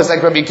halacha is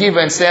like Rabbi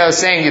Akiva instead of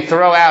saying you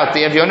throw out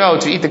the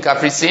evionot to eat the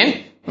kafrisin?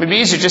 It would be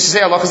easier just to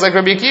say halacha is like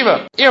Rabbi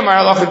Akiva.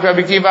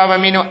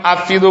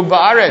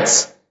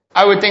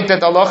 I would think that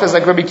the halacha is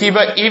like Rabbi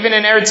Akiva even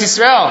in Eretz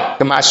Yisrael.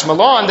 The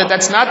mashmalon that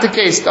that's not the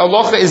case. The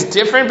halacha is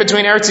different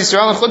between Eretz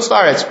Yisrael and Chutz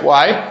La'aretz.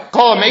 Why?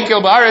 Kol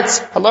meikil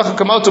ba'aretz halacha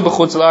kamotu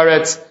b'chutz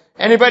la'aretz.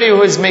 Anybody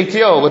who is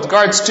meikil with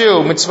regards to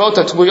mitzvot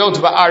tluyot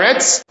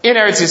ba'aretz in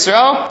Eretz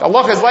Yisrael, the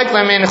halacha is like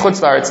them in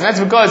Chutz La'aretz, and that's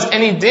because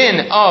any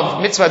din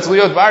of mitzvah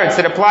tluyot ba'aretz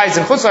that applies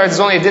in Chutz La'aretz is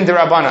only a din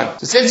d'Rabbanan.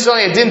 So since it's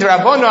only a din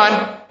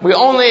d'Rabbanan, we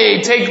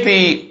only take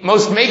the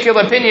most meikil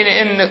opinion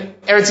in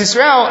Eretz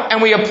Yisrael,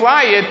 and we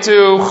apply it to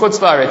Chutz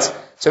La'aretz.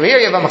 So here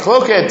you have a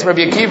machloket,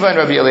 Rabbi Akiva and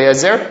Rabbi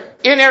Eliezer.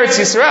 In Eretz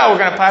Yisrael, we're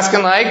going to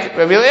paskin like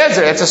Rabbi Eliezer.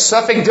 That's a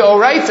suffix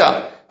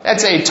d'oraita.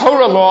 That's a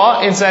Torah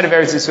law inside of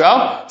Eretz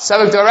Yisrael.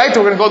 Suffix d'oraita,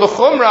 we're going to go to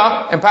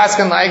Chumrah and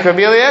paskin like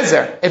Rabbi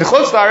Eliezer. In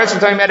Chutz La'aretz, we're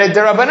talking about a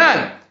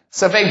derabanan.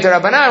 Suffix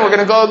derabanan, we're going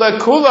to go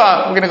like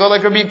Kula, we're going to go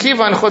like Rabbi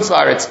Akiva in Chutz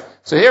La'aretz.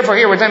 So here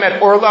we're talking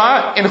about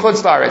Orla in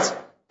Chutz La'aretz.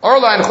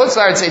 Orla in Chutz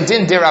La'aretz, a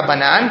din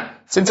derabanan.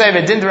 Since I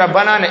have a din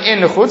derabanan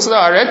in Chutz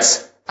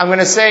La'aretz, I'm going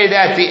to say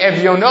that the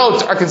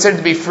evyonot are considered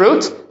to be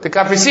fruit. The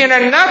kaprisin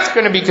are not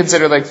going to be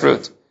considered like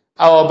fruit.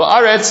 Al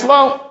ba'aretz,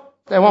 lo,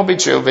 that won't be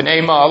true.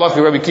 V'neima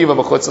halacha Rabbi Akiva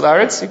b'chutz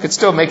la'aretz. You could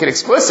still make it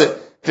explicit.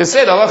 Just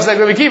say the halacha is like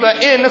Rabbi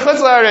Akiva in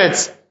chutz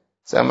la'aretz.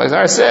 So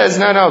Mazar says,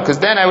 no, because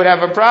then I would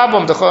have a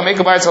problem. T'chol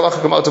meika ba'aretz halacha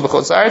k'motu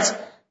b'chutz la'aretz.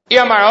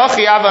 Iyamar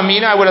ochi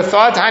avamina, I would have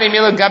thought, hani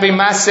mila gabi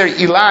maser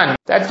ilan.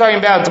 That's talking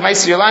about the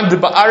maser ilan, the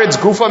ba'aretz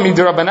gufa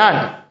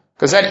midrabanan.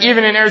 Because that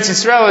even in Eretz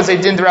Yisrael is a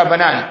din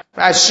d'Rabbanan.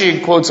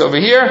 Rashi quotes over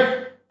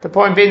here, the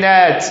point being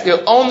that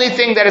the only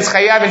thing that is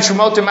chayav in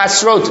Shumot and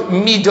Masrot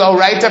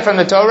midoraita from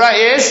the Torah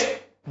is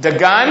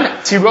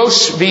dagan,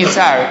 tirosh,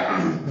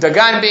 v'itar.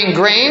 Dagan being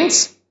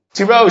grains,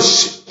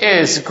 tirosh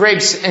is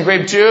grapes and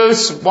grape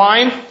juice,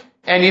 wine,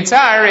 and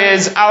yitar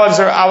is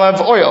olives or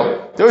olive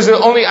oil. Those are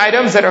the only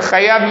items that are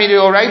chayav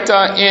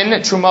midoraita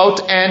in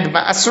Shumot and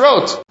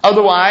Masrot.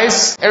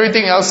 Otherwise,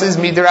 everything else is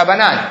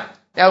midrabanan.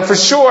 Now, for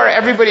sure,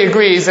 everybody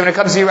agrees that when it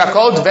comes to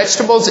Yirakot,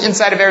 vegetables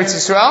inside of Eretz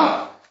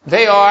Yisrael,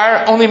 they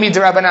are only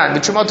midrabanan. The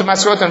Trumot,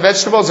 Masrot, and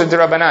vegetables are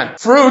dirabanan.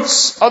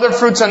 Fruits, other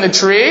fruits on the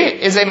tree,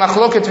 is a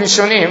machloket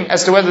rishonim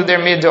as to whether they're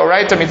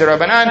midoraita,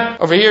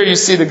 midrabanan. Over here, you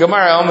see the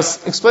Gemara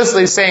almost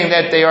explicitly saying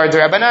that they are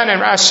dirabanan, and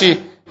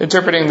Rashi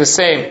interpreting the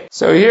same.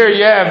 So here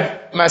you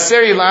have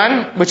Maser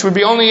Ilan, which would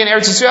be only in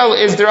Eretz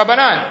Yisrael, is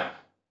dirabanan.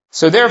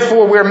 So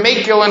therefore, we're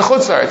Mekel and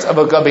Chutz La'aretz.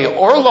 About Gabi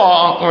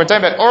Orla, when we're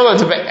talking about Orla,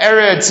 to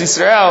Eretz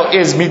Yisrael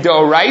is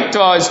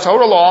Midoraita, is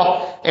Torah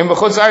law, and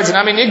Chutz La'aretz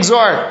Nami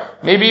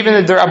Nigzor. Maybe even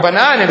the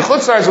Derabanan and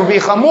Chutz La'aretz will be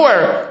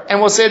Chamur, and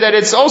we'll say that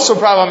it's also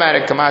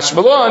problematic. Kamash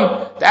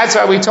Balon. That's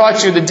why we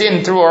taught you the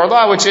din through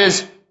Orla, which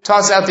is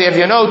toss out the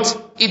Evyonot,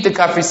 eat the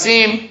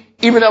Kafrisim.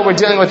 Even though we're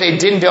dealing with a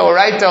din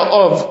deoraita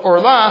of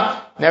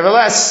Orla,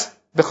 nevertheless,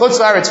 the Chutz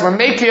La'aretz we're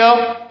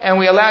Mekel, and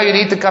we allow you to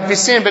eat the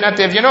Kafrisim, but not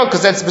the Evyonot,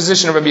 because that's the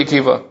position of Rabbi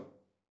Akiva.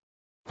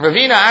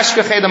 Ravina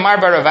Ashkechei the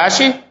Marbar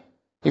Ravashi.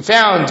 He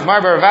found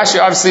Marbar Ravashi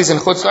obviously is in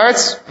Chutz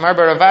La'aretz.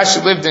 Marbar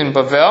Ravashi lived in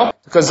Bavel.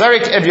 Because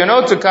Zarik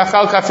Evyonot to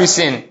Kachal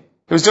Kafrisin.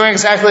 He was doing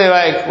exactly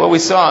like what we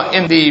saw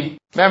in the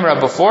Memra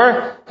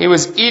before. He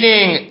was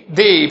eating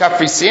the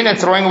Kafrisin and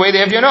throwing away the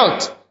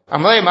Evyonot.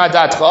 Amlei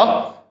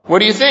Ma'adatcha. What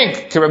do you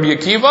think? Ki Rabbi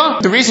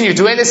Akiva? The reason you're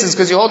doing this is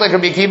because you hold like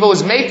Rabbi Akiva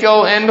was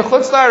Mekel in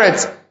Chutz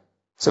La'aretz.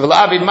 So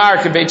V'la'avid Mar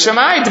K'beit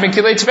Shammai to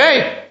Mekilei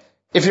Tvei.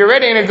 If you're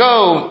ready to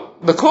go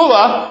the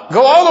Kula,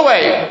 go all the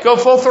way. Go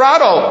full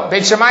throttle.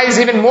 Beit Shammai is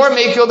even more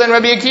Mekel than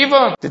Rabbi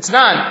Akiva. It's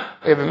none.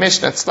 We have a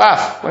Mishnah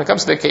Tzlaf. When it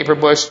comes to the caper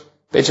bush,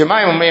 Beit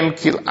Shammai umim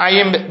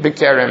kilayim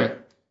bekerim.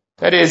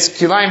 That is,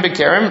 kilayim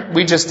bekerim.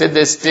 We just did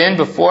this din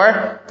before.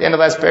 At the end of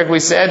last parak we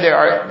said there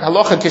are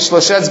halacha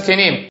kishlosha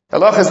zkenim.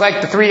 Halacha is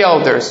like the three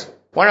elders.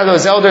 One of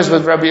those elders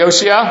was Rabbi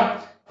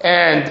Yoshia,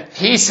 and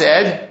he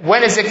said,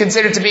 when is it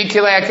considered to be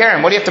kilei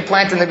hakerem? What do you have to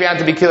plant in the ground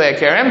to be kilei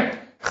hakerem?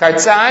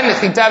 Chartzan,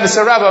 chita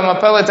v'saraba,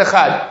 mapelet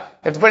echad.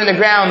 You have to put in the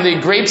ground the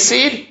grape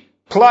seed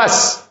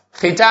plus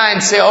chita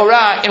and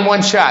seorah in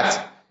one shot.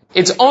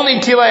 It's only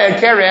kilei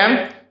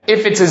hakerem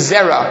if it's a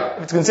zera,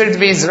 if it's considered to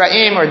be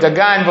zra'im or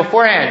dagan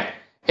beforehand.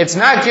 It's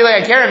not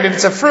kilei hakerem if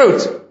it's a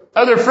fruit.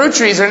 Other fruit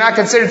trees are not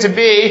considered to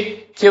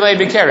be kilei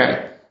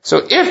bekerem. So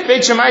if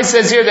Beit Shammai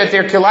says here that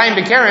they're kilayim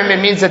bekerem,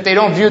 it means that they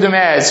don't view them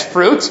as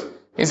fruit.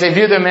 It means they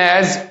view them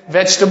as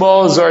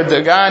vegetables or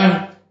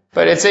dagan.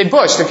 But it's a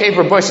bush. The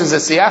caper bush is a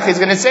siyach. He's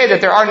going to say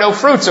that there are no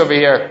fruits over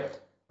here.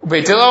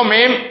 There's no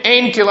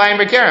kilayim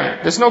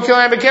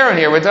bekerem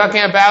here. We're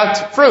talking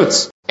about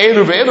fruits.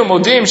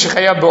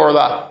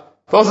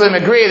 Both of them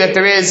agree that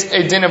there is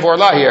a din of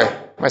orla here.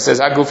 It says,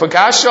 Hagufa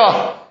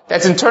kasha.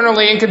 That's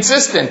internally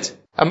inconsistent.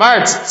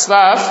 Amart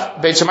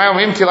tzlaf, Beit Shammai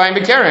omim kilayim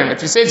bekerem.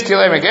 If you say it's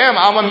kilayim bekerem,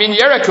 alma min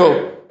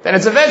yeraku. Then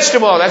it's a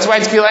vegetable. That's why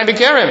it's kilayim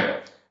bekerem.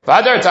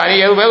 Vadar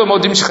tani elu velu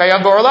modim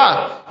shechayav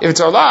b'orla. If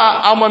it's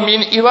orla, alma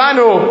min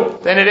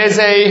ilanu. Then it is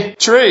a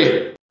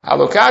tree.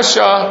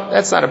 Halokasha,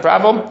 that's not a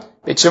problem.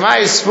 Beit Shammai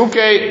is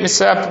sfuke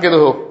misap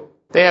geluhu.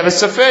 They have a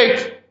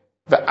safek.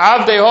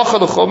 V'av de hocha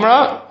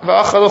l'chumra,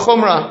 v'acha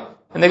l'chumra.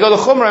 And they go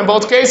to chumra in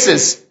both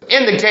cases.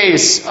 In the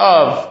case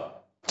of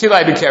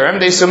kilai bekerem,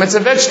 they assume it's a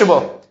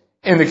vegetable.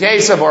 In the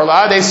case of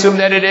orla, they assume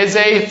that it is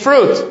a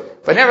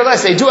fruit. But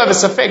nevertheless, they do have a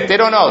safek. They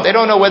don't know. They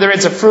don't know whether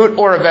it's a fruit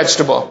or a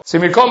vegetable. So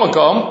mikom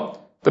makom,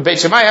 the Beit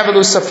Shammai have a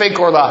loose safek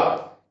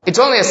orla. It's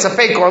only a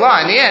safek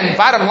orla. In the end,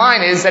 bottom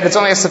line is that it's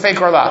only a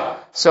safek orla.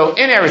 So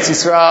in Eretz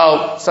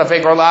Yisrael,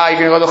 safek orla,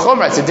 you're going to go to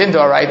chumra. It's a din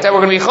right? That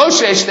we're going to be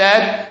choshesh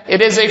that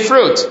it is a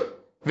fruit.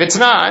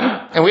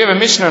 V'tznan, and we have a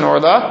Mishnah in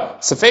Orla,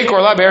 Safek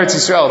Orla Eretz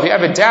Yisrael. If you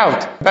have a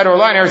doubt about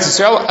Orla in Eretz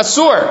Yisrael,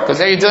 Asur, because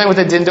there you're dealing with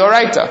a din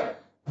d'oraita.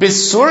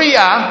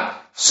 Bisuria,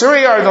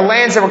 Syria are the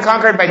lands that were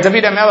conquered by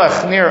David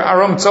HaMelech near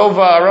Aram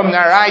Tova, Aram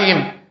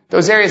Narayim,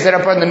 those areas that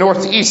are up in the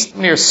northeast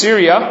near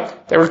Syria.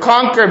 They were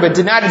conquered but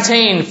did not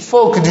attain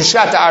full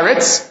Kedushat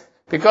Aretz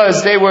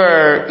because they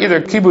were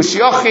either Kibush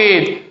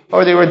Yochid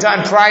or they were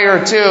done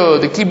prior to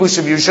the Kibush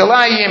of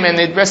Yerushalayim and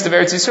the rest of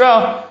Eretz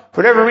Yisrael.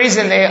 For whatever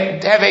reason, they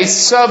have a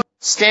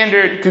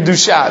substandard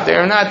Kedusha. They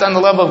are not on the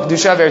level of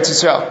Kedusha of Eretz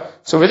Yisrael.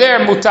 So over there,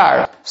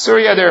 Mutar.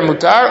 Syria, they're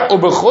Mutar.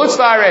 Ubechutz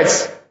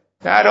La'aretz.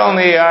 Not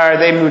only are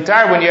they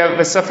Mutar when you have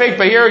a Safek,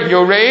 but here,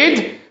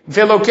 Yored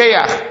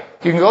Velokeach.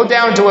 You can go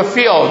down to a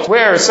field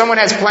where someone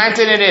has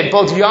planted in it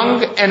both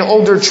young and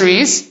older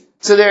trees.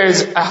 So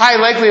there's a high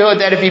likelihood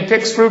that if he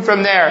picks fruit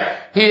from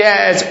there, he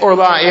has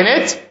orla in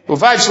it.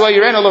 As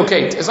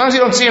long as you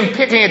don't see him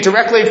picking it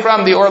directly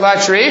from the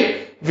orla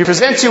tree, if he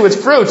presents you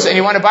with fruits and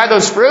you want to buy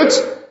those fruits,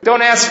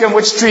 don't ask him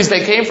which trees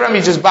they came from,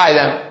 you just buy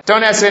them.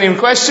 Don't ask any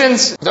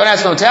questions, don't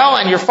ask, don't tell,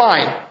 and you're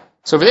fine.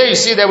 So over there you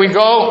see that we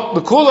go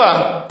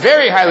L'kula,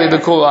 very highly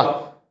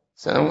L'kula.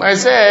 So it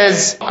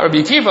says, Rabbi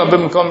Akiva,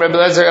 b'mkom Rabbi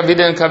Eliezer,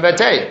 Avidan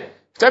Kavetei.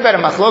 Talk about a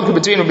machlok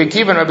between Rabbi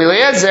Akiva and Rabbi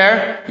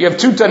Eliezer, you have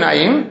two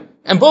Tanaim,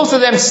 and both of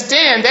them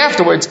stand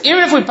afterwards.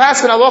 Even if we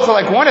pass an halacha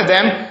like one of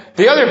them,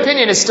 the other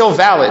opinion is still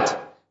valid.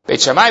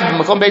 Beit Shammai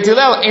b'makom Beit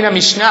Hillel ain't a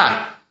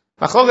mishnah.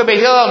 Machlokah Beit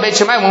Hillel and Beit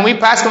Shammai, when we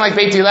pass them like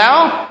Beit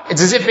Hillel,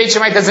 it's as if Beit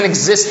Shammai doesn't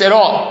exist at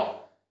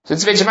all.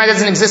 Since Beit Shammai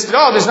doesn't exist at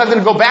all, there's nothing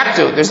to go back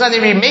to. There's nothing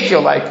to be make you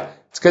like.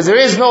 It's because there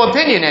is no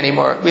opinion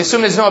anymore. We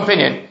assume there's no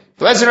opinion.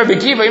 Eliezer and Rabbi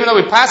Akiva, even though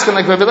we pass them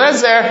like Rabbi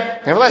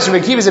Eliezer, nevertheless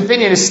Rabbi Akiva's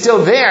opinion is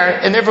still there,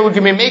 and therefore we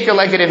can be make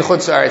like it in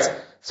Chutz Aretz.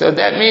 So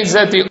that means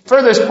that the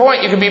furthest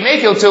point you can be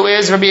makil to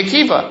is Rabbi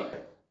Akiva.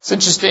 It's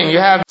interesting. You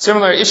have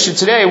similar issue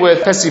today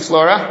with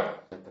passiflora,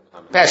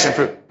 passion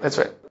fruit. That's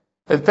right.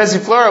 With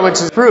passiflora,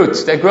 which is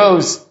fruit that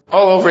grows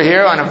all over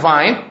here on a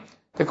vine.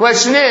 The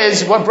question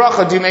is, what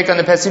bracha do you make on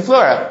the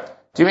passiflora?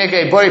 Do you make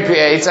a bori pri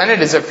eitz on it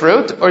as a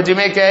fruit, or do you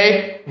make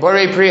a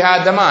bori pri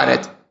ha'adama on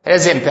it? It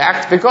has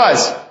impact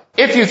because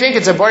if you think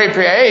it's a bori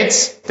pri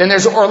eitz, then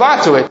there's orla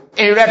to it,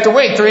 and you'd have to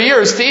wait 3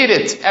 years to eat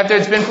it after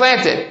it's been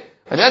planted.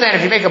 On the other hand,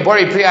 if you make a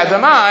bori pri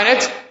adama on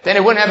it, then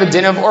it wouldn't have a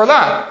din of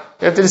orla.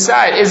 You have to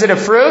decide, is it a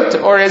fruit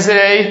or is it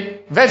a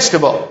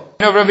vegetable?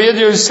 Rabbi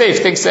Yosef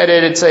thinks that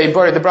it's a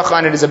bori, the bracha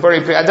on it is a bori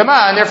pri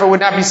adama, and therefore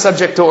would not be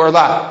subject to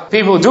orla.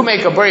 People who do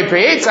make a bori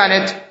pri eitz on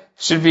it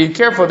should be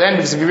careful then,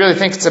 because if you really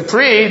think it's a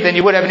pri, then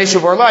you would have an issue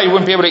of orla, you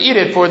wouldn't be able to eat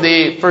it for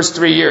the first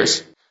 3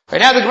 years. Right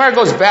now the Gemara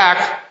goes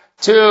back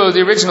to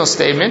the original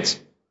statement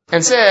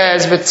and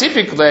says, but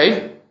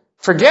typically,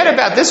 forget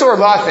about this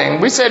orla thing.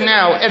 We said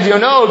now,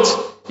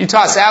 evyonot, you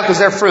toss out because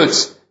they're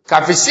fruits.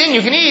 Kafrisin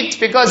you can eat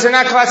because they're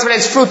not classified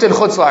as fruit in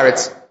Chutz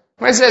La'aretz.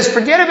 When it says,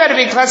 forget about it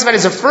being classified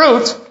as a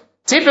fruit,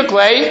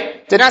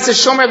 typically, they're not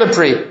shomer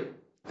lepri,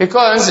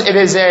 because it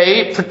is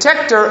a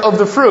protector of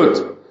the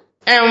fruit.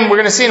 And we're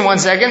going to see in 1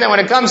 second that when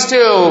it comes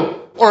to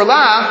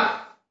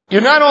orla,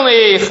 you're not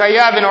only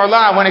chayav in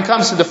orla when it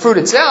comes to the fruit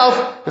itself,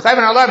 you're chayav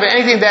in orla but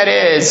anything that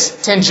is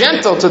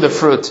tangential to the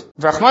fruit.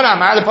 V'rachmana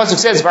Amar, the pasuk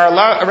says,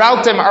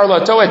 V'araltem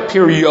arlato et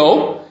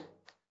piryo.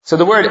 So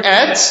the word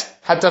et,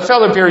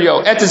 hatafel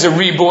piryo, et is a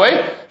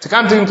reboy, to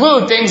come to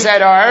include things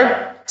that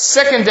are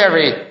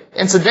secondary,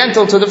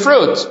 incidental to the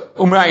fruit.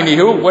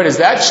 Umraynihu, what is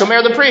that?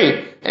 Shomer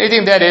lepri,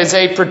 anything that is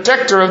a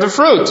protector of the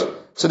fruit.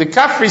 So the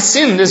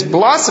kafrisin, this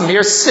blossom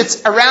here,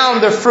 sits around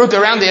the fruit,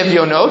 around the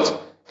evyonot,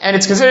 and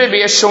it's considered to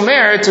be a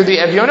shomer to the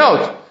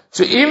evyonot.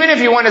 So even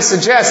if you want to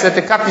suggest that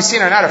the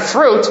kafrisin are not a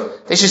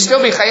fruit, they should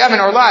still be chayav in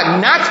orla,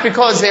 not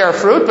because they are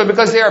fruit, but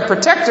because they are a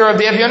protector of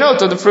the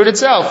evyonot, of the fruit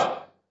itself.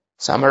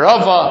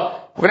 Samarava,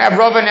 we're going to have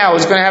Rava now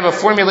who's going to have a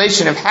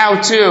formulation of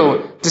how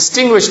to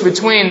distinguish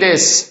between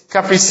this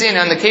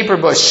kafrisin on the caper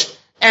bush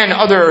and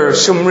other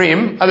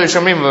shomrim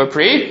of a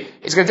pri.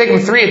 It's going to take him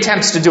 3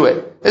 attempts to do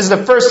it. This is the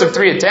first of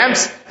 3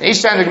 attempps. And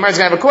each time the Gemara is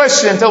going to have a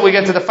question until we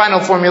get to the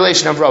final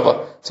formulation of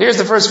Rava. So here's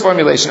the first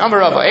formulation. Amar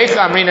Rava, Eicha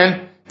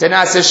Amrinan,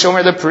 Denase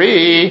Shomer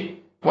Lepri.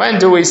 When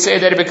do we say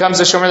that it becomes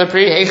a Shomer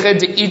Lepri? Eicha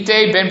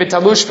De'ite ben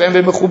betalush ben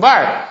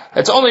bechubar.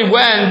 That's only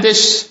when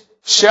this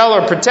shell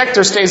or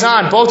protector stays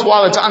on, both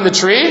while it's on the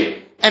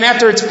tree and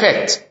after it's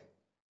picked.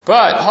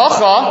 But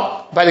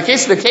hacha, by the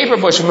case of the caper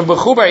bush,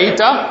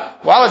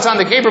 while it's on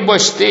the caper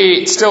bush,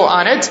 it's still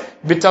on it.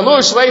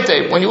 Bitalush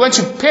leite, once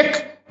you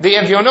pick the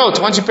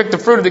evyonot, once you pick the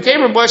fruit of the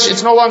caper bush,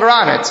 it's no longer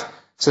on it.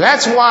 So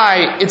that's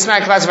why it's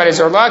not classified as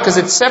orla, because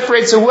it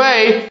separates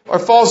away or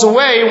falls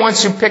away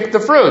once you pick the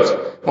fruit.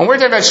 When we're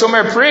talking about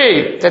shomer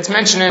pri, that's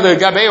mentioned in the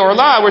gabe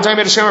orla, we're talking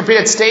about a shomer pri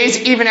that stays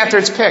even after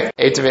it's picked.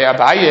 Eitve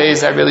Abaye,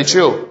 is that really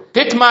true?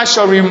 Pitma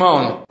shal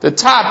rimon, the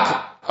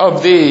top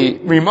of the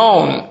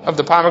rimon of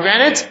the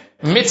pomegranate,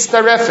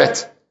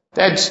 mitzarefet.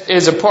 That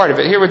is a part of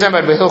it. Here we're talking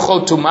about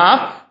v'hilchot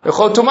tumah.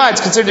 V'hilchot tumah, it's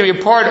considered to be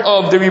a part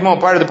of the rimon,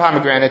 part of the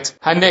pomegranate.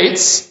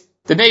 Hanetz,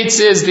 the nates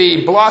is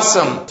the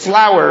blossom,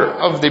 flower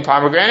of the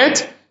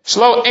pomegranate.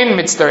 Shlo ein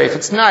mitzaref,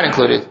 it's not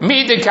included.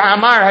 Mi de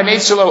ka'amar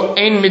hanetz shlo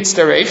ein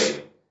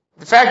mitzaref.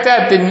 The fact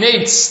that the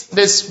nates,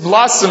 this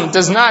blossom,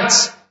 does not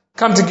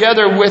come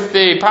together with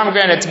the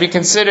pomegranate to be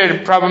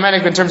considered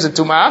problematic in terms of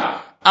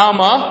tumah.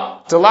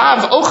 Alma,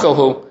 delav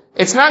ochelhu.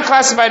 It's not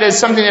classified as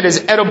something that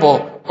is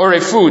edible or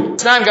a food.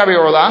 It's not gabi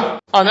orla.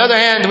 On the other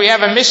hand, we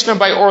have a Mishnah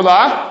by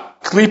orla,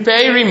 klipe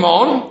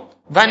rimon,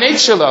 vaneit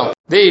shelo.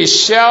 The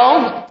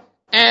shell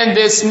and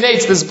this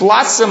nates, this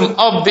blossom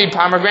of the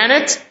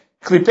pomegranate,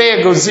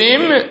 klipe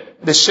agozim,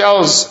 the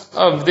shells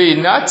of the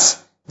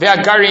nuts,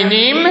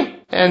 ve'agarinim,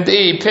 and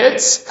the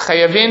pits,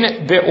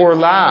 chayavin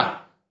be'orla.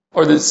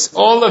 Or this,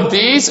 all of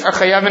these are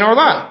chayavin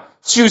orla.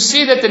 So you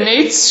see that the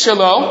nates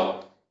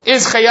shelo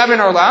is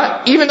chayavin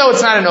orla, even though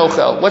it's not an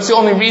ochel. What's the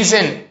only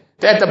reason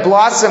that the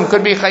blossom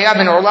could be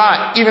chayavin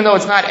orla, even though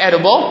it's not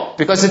edible?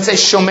 Because it's a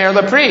shomer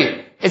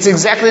lapri. It's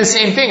exactly the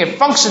same thing. It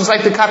functions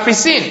like the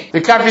kaprisin.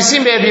 The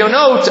kaprisin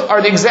be'evionot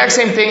are the exact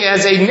same thing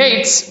as a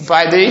nates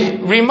by the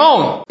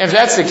rimon. If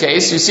that's the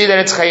case, you see that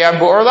it's chayav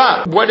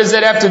be'orla. What does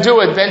that have to do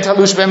with ben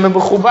talush ben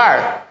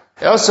mechubar?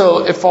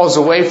 Also, it falls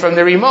away from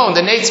the rimon.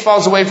 The nates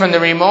falls away from the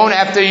rimon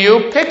after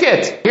you pick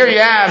it. Here you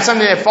have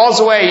something that falls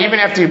away even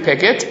after you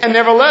pick it, and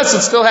nevertheless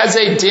it still has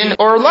a din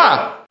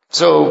orla.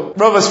 So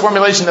Rava's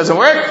formulation doesn't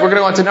work. We're going to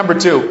go on to number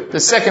 2. The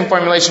second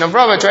formulation of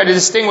Rava, try to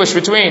distinguish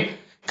between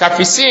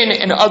kafisin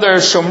and other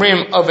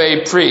shomrim of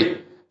a pri.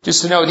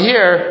 Just to note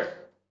here,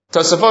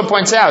 Tosafot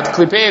points out,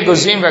 klipei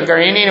gozim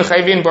v'garinin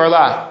chayvin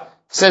borla.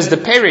 Says the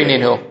peri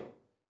ninu.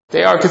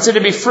 They are considered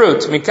to be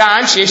fruit.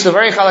 Mikan sheyesh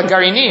levarich ala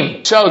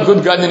garinim. Shel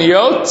good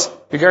gadniyot,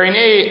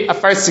 v'garinei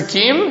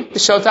afarsikim,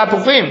 shel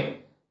tapuchim.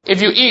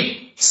 If you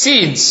eat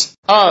seeds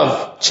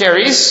of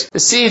cherries, the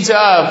seeds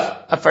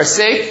of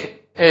afarsik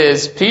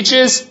is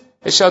peaches,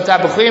 shel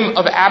tapuchim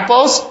of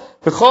apples,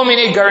 v'chol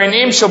minei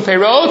garinim shel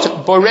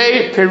perot,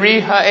 borei peri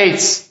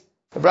ha'etz.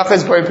 The bracha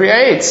is borei peri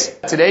ha'etz.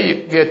 Today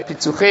you get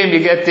pitzuchim, you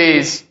get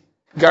these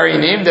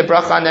garinim, the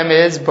bracha on them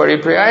is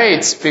borei pri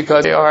ha'etz,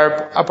 because they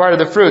are a part of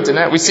the fruit. And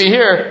that we see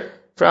here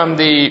from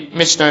the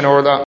Mishnah in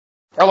Orla.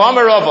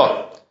 Alama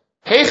Rava.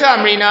 Heicha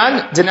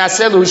amrinan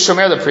denaselu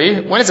shomer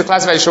lepri. When is it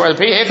classified as shomer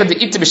lepri? Heicha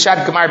de'ita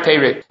b'shat gemar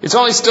peirit. It's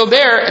only still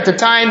there at the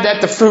time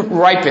that the fruit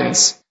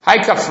ripens. Hai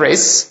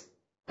kafres.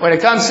 When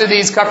it comes to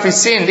these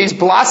kafrisin, these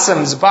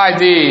blossoms by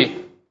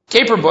the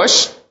caper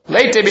bush,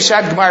 leite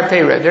b'shat gemar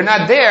peirit. They're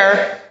not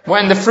there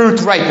when the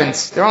fruit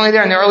ripens. They're only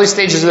there in the early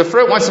stages of the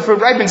fruit. Once the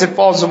fruit ripens, it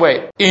falls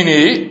away.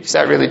 Ini, is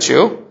that really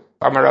true?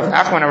 Amar Rav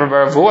Nachman, Amar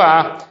Bar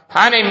Avua,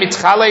 Hane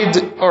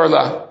mitchale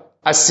orla,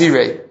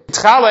 asire.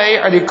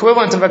 Mitchale are the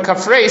equivalent of a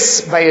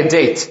kafres by a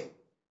date.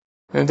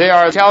 And they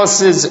are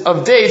calices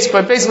of dates,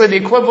 but basically the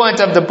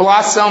equivalent of the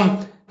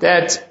blossom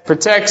that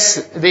protects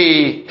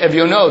the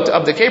evionot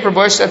of the caper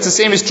bush. That's the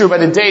same is true by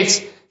the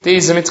dates,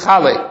 these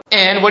mitchale.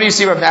 And what do you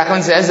see? Rav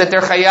Nachman says that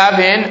they're chayav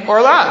in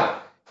orla.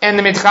 And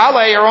the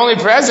mitchale are only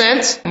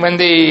present when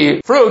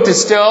the fruit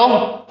is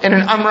still in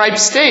an unripe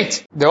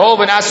state. They're all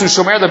benasu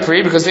shomer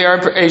lepri because they are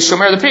a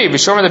shomer lepri.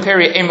 V'shomer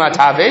lepri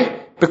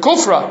ematave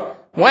bekufra.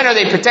 When are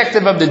they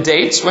protective of the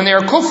dates? When they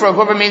are kufra.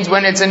 Kufra means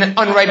when it's in an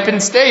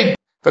unripened state.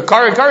 But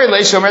kari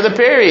le shomer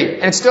lepri,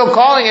 and it's still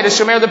calling it a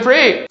shomer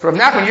lepri. From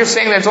Nachman, you're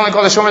saying that it's only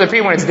called a shomer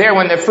lepri when it's there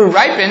when the fruit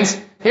ripens.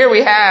 Here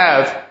we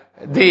have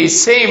the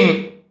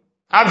same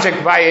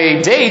object by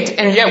a date,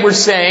 and yet we're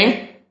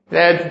saying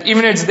that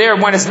even if it's there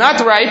when it's not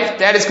ripe,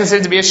 that is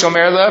considered to be a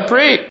shomer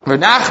lepri. Rav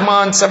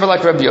Nachman suffered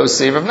like Rabbi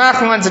Yossi. Rav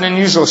Nachman's an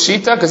unusual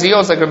shita because he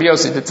holds like Rabbi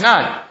Yossi. It's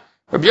not.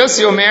 Rabbi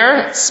Yossi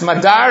Omer,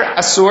 smadar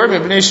asur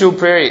mibnei shu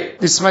peri.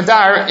 The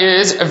smadar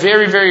is a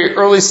very, very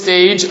early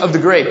stage of the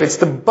grape. It's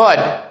the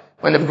bud.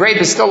 When the grape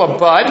is still a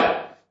bud,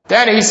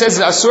 then he says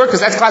asur because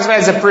that's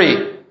classified as a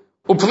pri.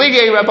 Uplige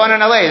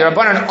Rabbanan alei. The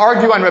Rabbanan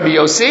argue on Rabbi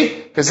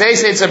Yossi because they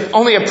say it's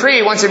only a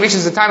pri once it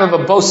reaches the time of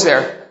a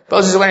boser.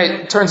 Boser is when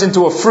it turns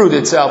into a fruit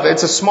itself.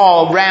 It's a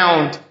small,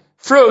 round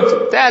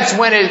fruit. That's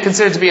when it's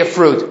considered to be a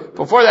fruit.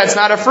 Before that, it's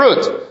not a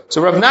fruit.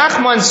 So Rav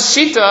Nachman's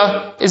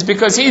shita is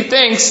because he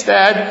thinks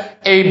that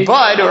a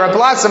bud or a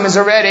blossom is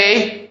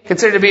already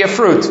considered to be a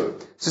fruit.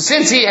 So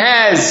since he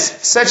has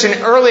such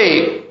an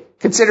early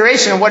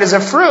consideration of what is a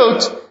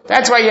fruit,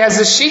 that's why he has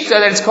the shita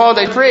that it's called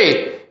a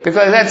pri. Because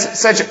that's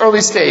such an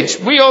early stage.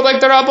 We hold like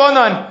the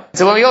Rabbanan.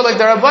 So when we hold like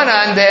the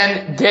Rabbanan,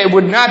 then they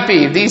would not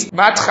be, these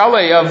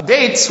matchale of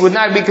dates would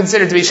not be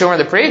considered to be shomer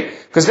the pri,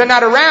 because they're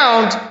not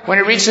around when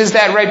it reaches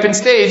that ripened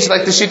stage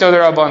like the shita of the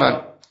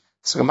Rabbanan.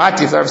 So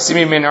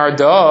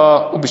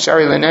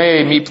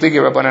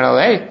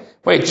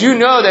wait, do you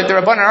know that the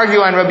Rabbanan argue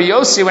on Rabbi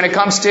Yossi when it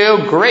comes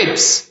to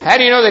grapes? How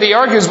do you know that he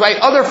argues by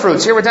other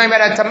fruits? Here we're talking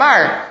about a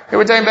tamar. Here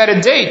we're talking about a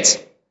date.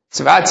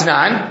 When,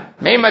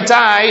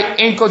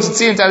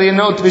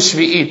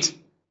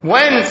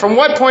 from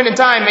what point in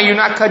time may you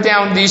not cut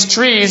down these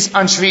trees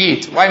on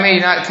Shvi'it? Why may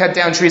you not cut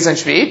down trees on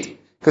Shvi'it?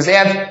 Because they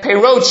have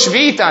perot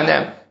Shvi'it on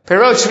them.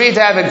 Perot Shvi'it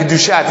have a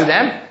kedusha to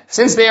them.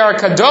 Since they are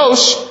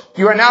kadosh,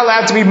 you are not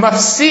allowed to be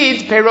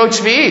mafsid perot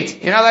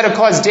Shvi'it. You're not allowed to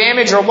cause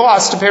damage or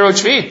loss to perot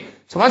Shvi'it.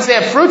 So once they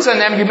have fruits on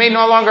them, you may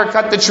no longer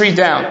cut the tree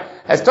down.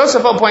 As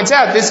Tosafot points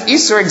out, this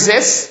Isur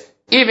exists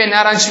even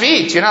not on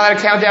Shvi'it. You're not allowed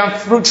to count down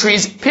fruit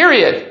trees,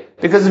 period,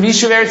 because of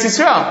Yishuv Eretz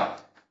Yisrael.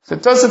 So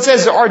Tosafot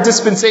says there are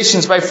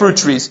dispensations by fruit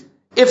trees.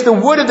 If the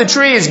wood of the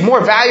tree is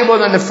more valuable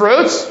than the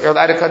fruits, you're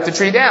allowed to cut the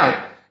tree down.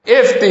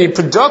 If the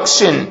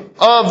production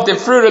of the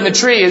fruit on the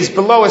tree is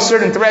below a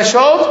certain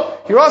threshold,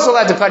 you're also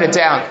allowed to cut it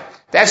down.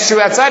 That's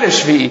true outside of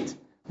Shvi'it.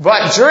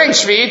 But during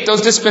Shvi'it,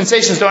 those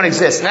dispensations don't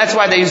exist. And that's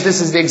why they use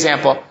this as the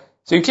example.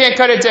 So you can't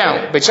cut it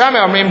down.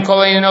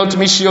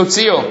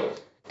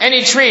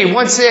 Any tree,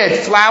 once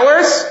it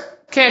flowers,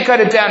 can't cut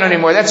it down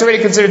anymore. That's already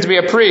considered to be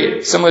a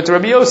pri, similar to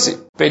Rabbi Yossi.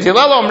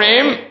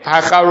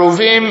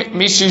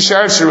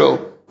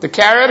 The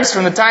carobs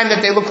from the time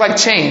that they look like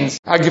chains.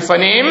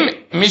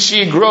 Hagifanim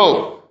mishi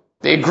grow.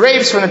 The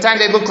grapes from the time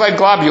they look like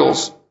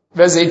globules.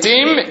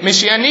 Vezeitim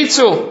mishi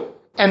anitzu.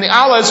 And the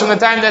olives from the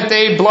time that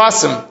they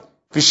blossom.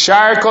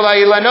 Vishar kol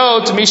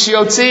ha'ilanot mishi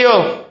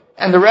otzio.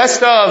 And the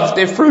rest of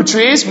the fruit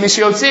trees,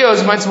 mishi otzio,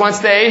 once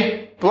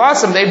they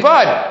blossom, they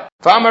bud.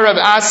 V'amar Rav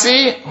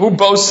Asi, hu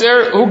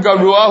boser, hu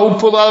garua, hu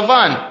pula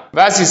lavan.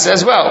 Vasi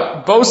says,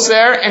 well,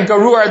 boser and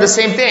garua are the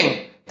same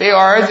thing. They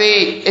are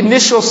the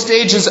initial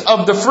stages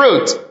of the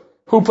fruit.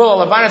 Hu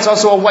pula lavan, it's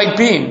also a white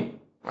bean.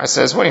 I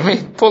says, what do you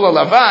mean? Pula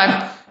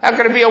lavan? How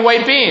can it be a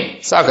white bean?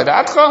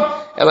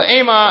 Sakadatcha,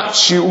 elaema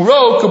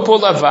shiuro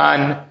kupula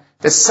lavan.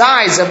 The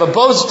size of a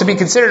boser, to be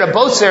considered a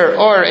boser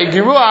or a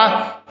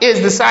girua,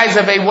 is the size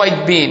of a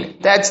white bean.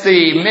 That's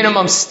the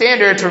minimum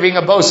standard for being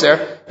a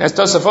boser, as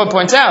Tosafot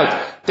points out.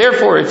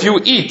 Therefore, if you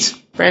eat,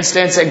 for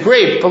instance, a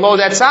grape below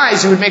that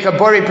size, you would make a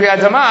bori pri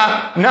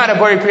adama, not a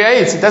bori pri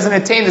ha'etz. It doesn't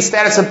attain the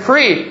status of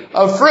pri,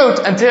 of fruit,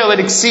 until it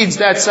exceeds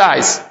that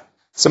size.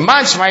 So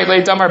man shmai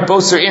leitamar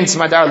boser in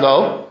smadar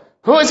lo.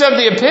 Who is of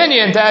the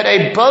opinion that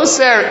a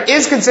boser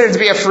is considered to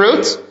be a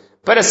fruit,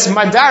 but a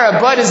smadar, a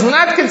bud, is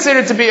not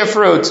considered to be a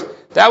fruit?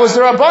 That was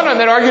the Rabbanon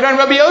that argued on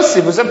Rabbi Yossi.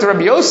 If it was up to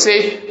Rabbi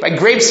Yossi, by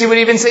grapes he would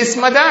even say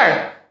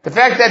smadar. The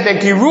fact that the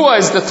girua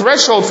is the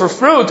threshold for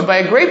fruit by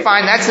a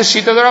grapevine, that's the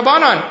sheet of the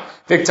Rabbanon.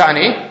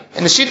 Viktani.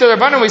 In the sheet of the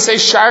Rabbanon we say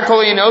shar kol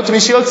inot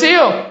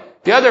mishiotziu.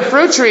 The other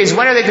fruit trees,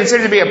 when are they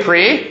considered to be a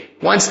pri?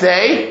 Once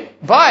they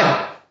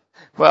bud.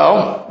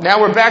 Well, now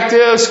we're back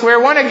to square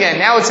one again.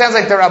 Now it sounds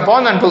like the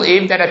Rabbanon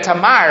believe that a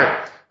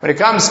tamar, when it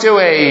comes to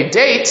a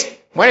date,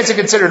 when is it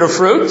considered a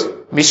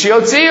fruit?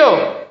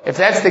 Mishiotziu. If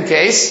that's the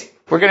case,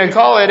 we're going to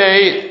call it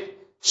a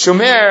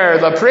shomer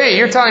lapri.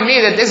 You're telling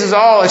me that this is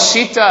all a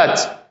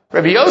shitat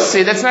Rabbi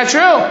Yossi. That's not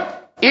true.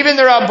 Even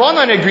the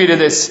Rabbanon agree to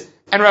this.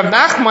 And Rav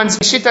Nachman's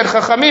shitat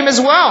chachamim as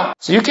well.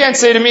 So you can't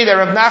say to me that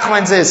Rav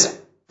Nachman's is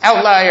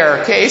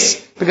outlier case,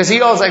 because he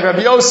holds like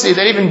Rabbi Yossi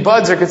that even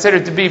buds are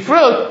considered to be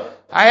fruit.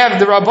 I have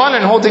the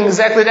Rabbanon holding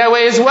exactly that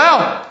way as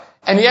well.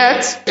 And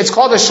yet, it's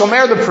called a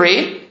shomer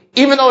lapri,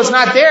 even though it's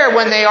not there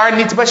when they are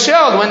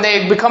nitbashel, when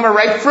they become a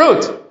ripe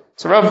fruit.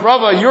 So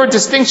Rava, your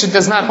distinction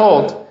does not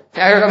hold.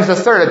 Now here comes the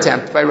third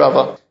attempt by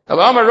Rava.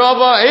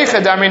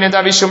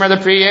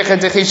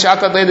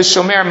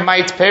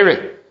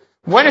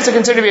 When is it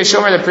considered to be a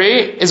shomer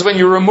lapri? Is when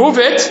you remove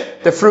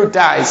it, the fruit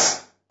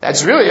dies.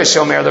 That's really a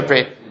shomer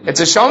lapri. It's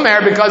a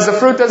shomer because the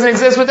fruit doesn't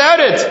exist without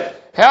it.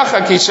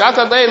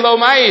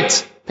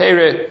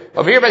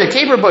 Over here by the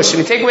caper bush, if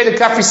you take away the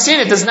kafrisin,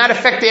 it does not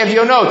affect the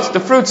evionot. The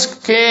fruits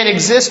can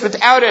exist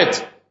without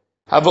it.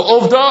 And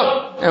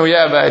we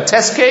have a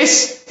test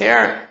case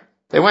here.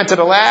 They went to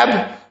the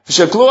lab.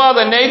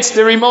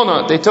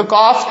 They took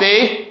off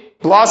the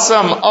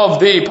blossom of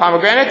the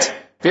pomegranate,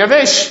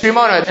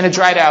 and it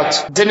dried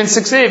out. Didn't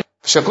succeed.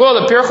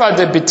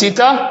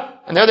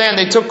 On the other hand,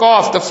 they took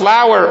off the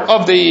flower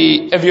of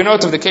the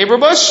evionot of the caper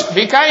bush, and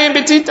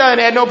it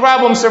had no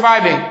problem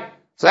surviving.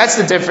 So that's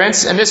the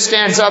difference, and this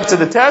stands up to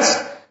the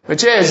test,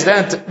 which is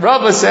that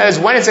Rava says,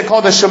 when is it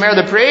called a shomer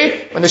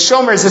lapri? When the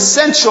shomer is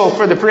essential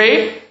for the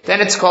pri,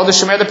 then it's called a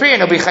shomer lapri,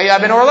 and it'll be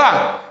chayav in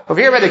orla. Over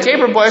here by the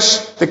caper bush,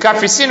 the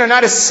kafrisin are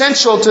not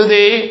essential to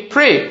the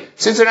pri.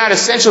 Since they're not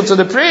essential to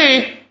the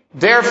pri,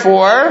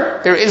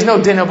 therefore, there is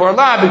no din of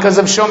orla because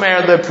of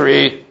shomer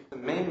lapri. The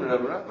main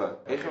Rava,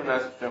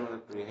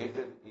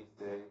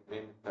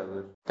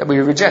 that we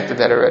rejected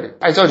that already.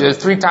 I told you that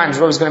 3 times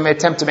Rava was going to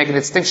attempt to make a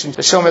distinction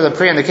to shomer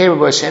lapri and the caper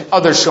bush and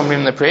other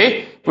shomerim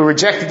lapri. We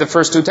rejected the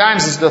first 2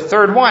 times. This is the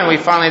third one.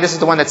 This is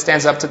the one that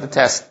stands up to the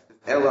test.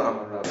 I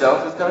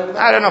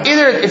don't know.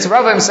 Either it's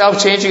Rava himself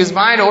changing his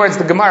mind, or it's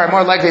the Gemara.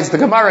 More likely it's the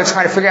Gemara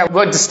trying to figure out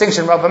what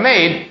distinction Rava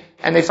made,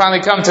 and they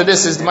finally come to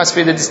this must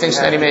be the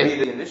distinction that he made.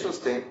 The initial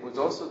statement was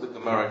also the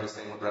Gemara just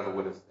saying what Rava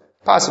would have said.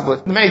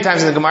 Possibly. Many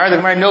times in the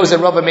Gemara knows that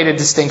Rava made a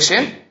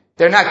distinction.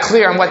 They're not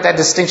clear on what that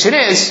distinction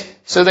is,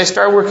 so they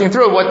start working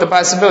through what the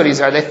possibilities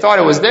are. They thought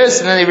it was this,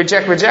 and then they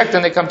reject,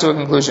 and they come to a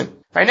conclusion.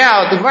 Right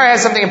now, the Gemara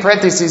has something in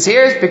parentheses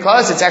here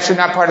because it's actually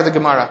not part of the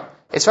Gemara.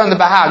 It's from the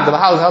Bahag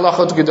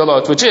Halachot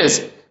Gedolot, which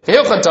is, the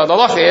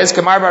halacha is,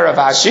 Kamar bar Rav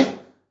Ashi,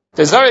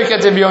 he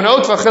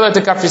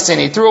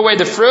threw away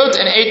the fruit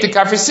and ate the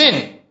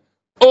kafrisin.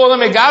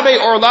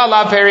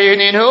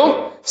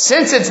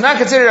 Since it's not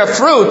considered a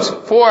fruit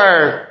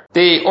for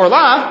the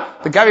orla,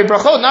 the gavi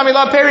brachot, nami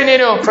la peri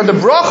nenu. For the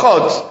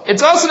brachot,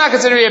 it's also not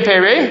considered to be a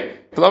peri.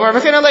 You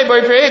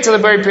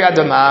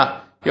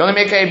only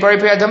make a bari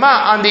pri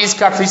adama on these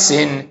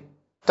kafrisin.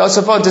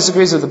 Tosafot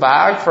disagrees with the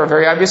Bahag for a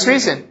very obvious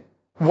reason.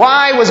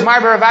 Why was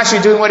Marbar Rav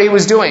Ashi doing what he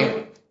was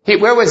doing?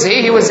 Where was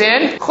he? He was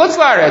in Chutz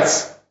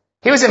La'aretz.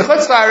 He was in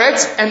Chutz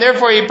La'aretz, and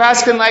therefore he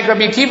paskin like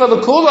Rabbi Akiva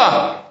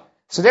L'Kula.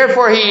 So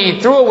therefore he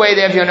threw away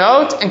the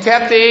Evyonot and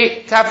kept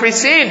the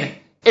Kafrisin.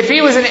 If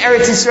he was in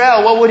Eretz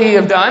Yisrael, what would he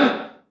have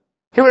done?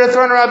 He would have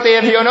thrown out the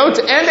Evyonot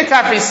and the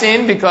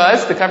Kafrisin,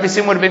 because the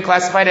Kafrisin would have been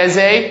classified as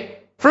a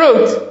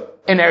fruit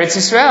in Eretz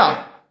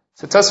Yisrael.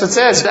 So Tosfot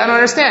says, I don't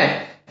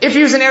understand. If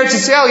he was in Eretz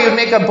Yisrael, you would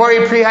make a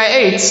Bori Pri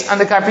Ha'etz on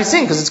the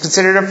Kafrisin, because it's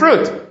considered a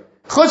fruit.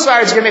 Chutz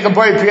La'aretz, you're going to make a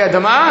Bori Pri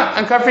Adama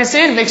on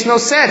Kafrisin. Makes no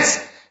sense.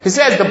 He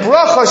says the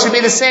bracha should be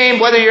the same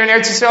whether you're in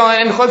Eretz Yisrael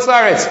and in Chutz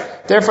La'aretz.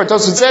 Therefore,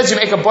 Tosfot says you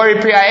make a Bori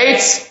Pri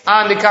Ha'etz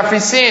on the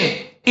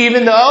Kafrisin,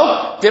 even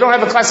though they don't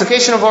have a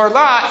classification of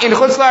Orla in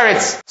Chutz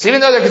La'aretz. So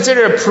even though they're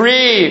considered a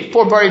Pri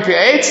for Bori Pri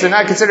Ha'etz, they're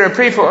not considered a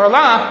Pri for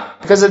Orla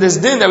because of this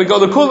din that we go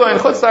to Kula in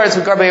Chutz La'aretz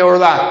with Garbe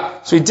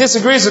Orla. So he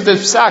disagrees with the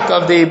psak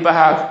of the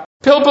Bahag.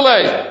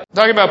 Pilpulei,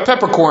 talking about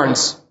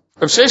peppercorns.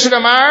 Rav Sheshet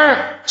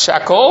Amar,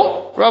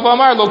 Shakol, Rav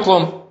Amar,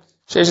 Loklum.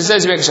 Sheshet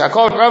says you make a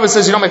Shakol, Rav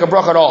says you don't make a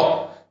brach at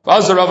all.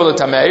 Vaz the Rava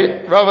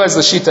l'tamei. Rava is the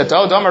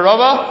shitato. Dama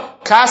Rava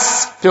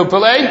kas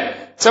pilpulei.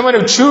 Someone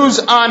who chews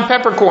on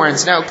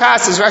peppercorns. Now,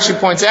 kas, as Rashi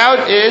points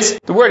out, is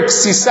the word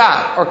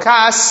ksisa or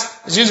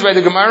kas is used by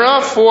the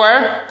Gemara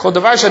for kol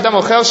davar shadam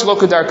ochel shelo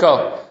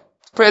kedarko.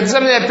 It's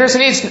something that a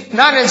person eats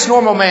not in its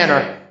normal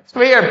manner. So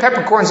here,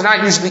 peppercorns are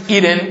not usually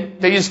eaten.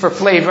 They're used for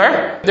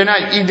flavor. They're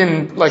not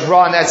eaten like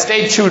raw in that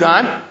state, chewed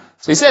on.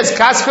 So he says,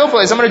 kas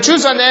pilpulei, someone who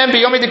chews on them,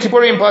 biyomi de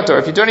kippurim patur.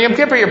 If you're doing Yom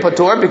Kippur, you're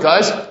patur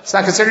because it's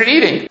not considered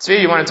eating. So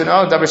you wanted to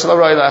know, davar shelo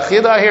roi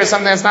la'achila, here's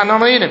something that's not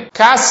normally eaten.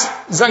 Kas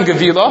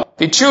zangavilo,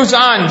 he chews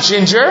on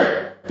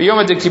ginger,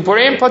 biyomi de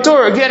kippurim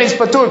patur. Again, he's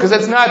patur because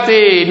that's not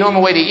the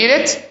normal way to eat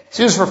it. It's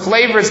used for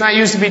flavor, it's not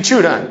used to be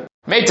chewed on.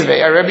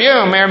 Meitave,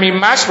 Arabiyo, Mermi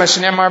Mashma,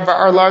 Shenemar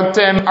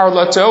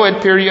Arlato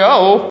et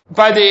Pirio.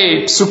 By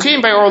the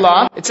Psukim, by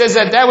Orla, it says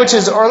that which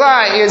is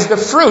Orla is the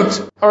fruit,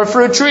 or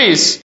fruit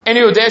trees. By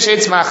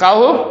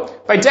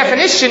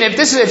definition, if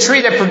this is a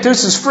tree that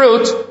produces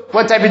fruit,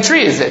 what type of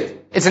tree is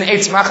it? It's an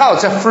Eitz Machal,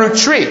 it's a fruit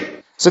tree.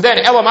 So then,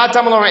 Elamat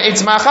Tamalor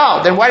Eitz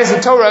Machal. Then why does the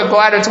Torah go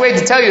out of its way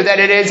to tell you that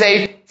it is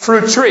a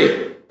fruit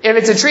tree? If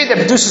it's a tree that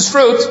produces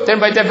fruit, then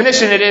by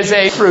definition it is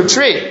a fruit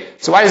tree.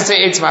 So why does it say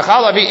Eitz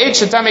Machal?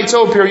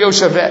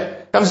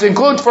 Comes to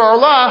include for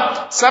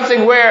Allah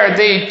something where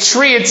the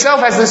tree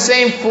itself has the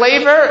same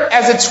flavor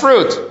as its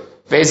fruit.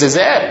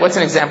 What's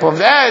an example of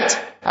that?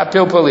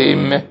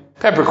 Apilpalim.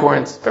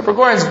 Peppercorns.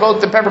 Peppercorns, both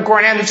the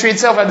peppercorn and the tree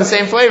itself have the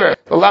same flavor.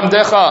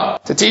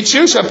 To teach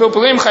you,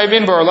 Shapilpalim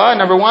chayvin b'orla.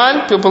 Number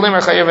one, Pilpalim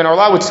are chayvin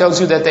orla, which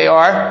tells you that they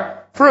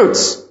are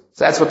fruits.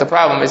 So that's what the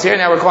problem is here.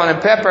 Now we're calling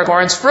them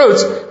peppercorns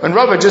fruits. When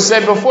Rava just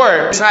said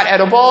before, it's not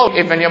edible.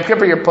 If in Yom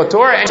Kippur you're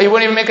patur, and you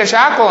wouldn't even make a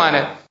shakol on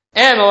it.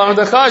 And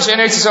the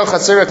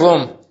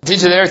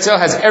teacher there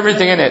itself has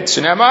everything in it.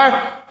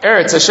 Shenamar,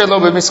 Eretz asher lo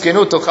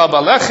b'miskenut tochal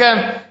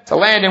b'alechem. It's a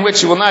land in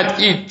which you will not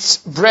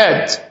eat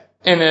bread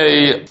in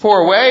a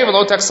poor way.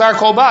 V'lo taksar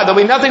kol ba. There'll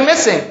be nothing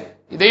missing.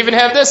 They even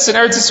have this in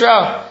Eretz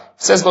Yisrael.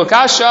 It says lo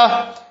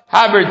kasha,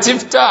 haber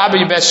tivta, haber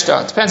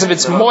yibeshta. It depends if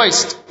it's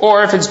moist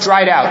or if it's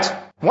dried out.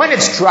 When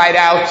it's dried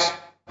out,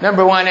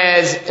 number one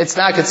is, it's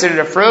not considered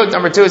a fruit.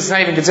 Number two, it's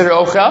not even considered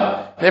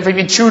ochel. And if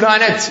you chewed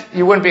on it,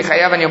 you wouldn't be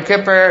chayav on Yom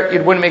Kippur,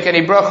 you wouldn't make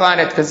any bracha on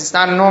it, because it's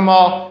not a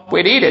normal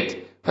way to eat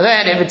it. But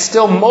then, if it's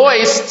still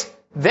moist,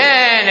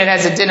 then it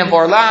has a din of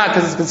orla,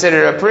 because it's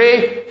considered a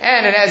pri,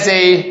 and it has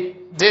a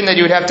din that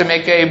you would have to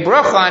make a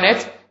bracha on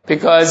it,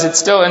 because it's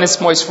still in its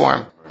moist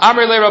form.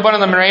 Amr le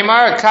Rabbanan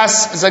l'Mereimar,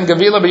 kas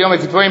zangavila b'yom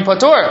kippurim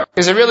patur.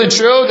 Is it really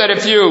true that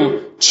if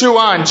you chew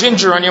on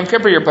ginger on Yom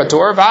Kippur, you're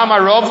patur? V'amar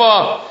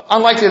Rava,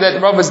 unlikely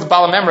that Rava is the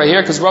Bala Memra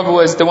here, because Rava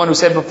was the one who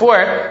said before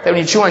that when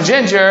you chew on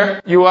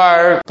ginger, you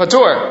are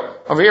patur.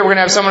 Over here we're going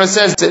to have someone who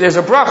says that there's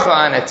a bracha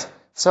on it.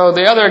 So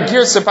the other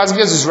girsa, pasuk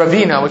girsa is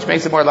Ravina, which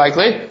makes it more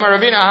likely.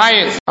 Ravina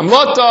hayit,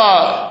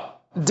 amlota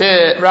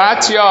de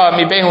ratya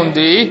mi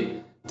behundi.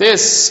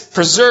 This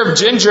preserved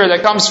ginger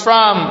that comes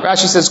from,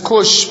 Rashi says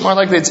Kush, more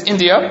likely it's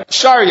India.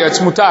 Sharia, it's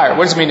mutar.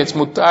 What does it mean it's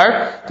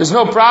mutar? There's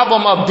no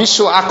problem of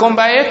bishul akum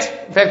by it.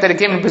 In fact, that it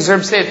came in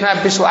preserved state, it's not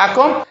bishul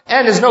akum.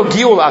 And there's no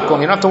giul akum.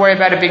 You don't have to worry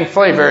about it being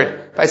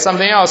flavored by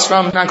something else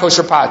from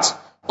non-kosher pots.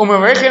 And you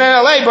make an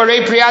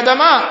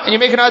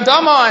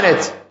adama on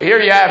it. Here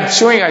you have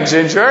chewing on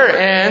ginger,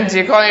 and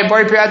you're calling it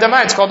bori pri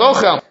adama. It's called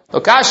ochel.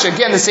 Lokasha,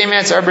 again, the same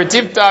answer.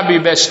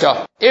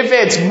 If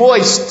it's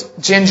moist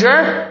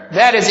ginger,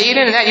 that is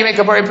eaten, and that you make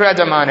a bori pri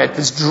adama on it. If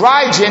it's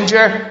dry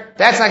ginger,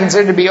 that's not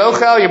considered to be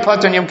ochel. You're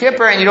put on Yom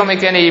Kippur, and you don't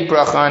make any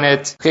bracha on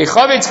it. Okay,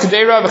 chavetz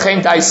kedera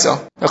v'chein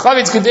daisa. The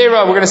chavetz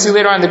kedera, we're going to see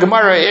later on in the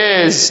Gemara,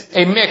 is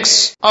a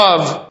mix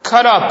of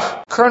cut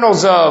up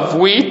kernels of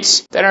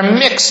wheat that are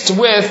mixed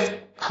with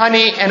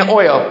honey and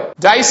oil.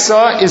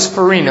 Daisa is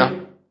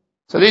farina.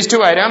 So these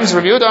two items,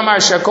 Rav Yehuda Amar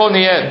Shakol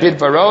Niyeh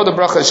Bidvaro, the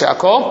bracha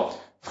Shakol.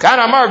 Kan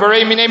Amar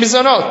Barei Minei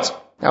Mizanot.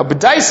 Now,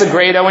 B'daisa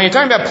Greda, when you're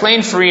talking about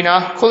plain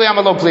farina, Kuli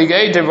Amalo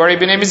Plige, Devari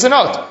B'nei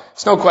Mizanot.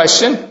 It's no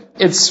question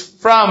it's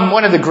from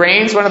one of the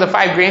grains, one of the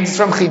 5 grains, it's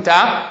from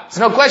chita, there's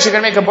no question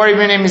you're going to make a borei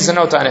minei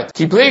mizonot on it.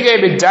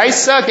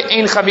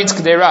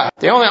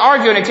 They only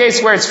argue in a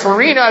case where it's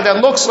farina that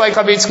looks like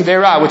chavitz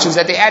k'deira, which is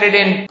that they added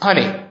in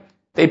honey.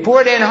 They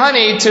poured in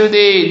honey to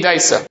the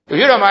daisa.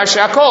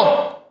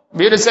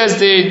 Yehuda says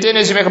the din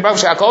is you make a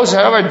bracha shakol,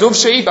 however, duv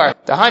sheikar.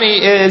 The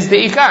honey is the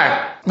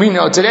ikar. We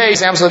know today,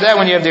 examples of that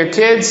when you have their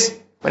kids,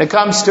 when it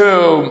comes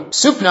to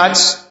soup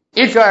nuts,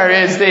 ikar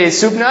is the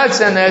soup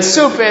nuts and the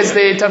soup is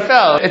the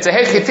tafel. It's a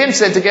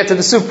hechitimsa to get to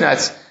the soup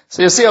nuts.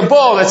 So you'll see a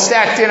bowl that's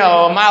stacked, a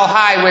mile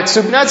high with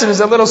soup nuts and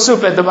there's a little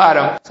soup at the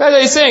bottom. So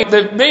as he's saying,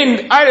 the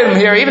main item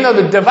here, even though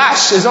the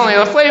davash is only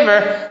the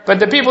flavor, but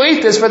the people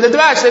eat this for the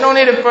davash, they don't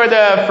eat it for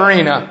the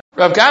farina.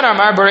 Rav Kana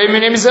Amar Borei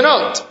Minei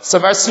Mizonot.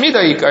 Savar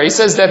Smida Ikar. He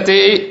says that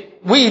the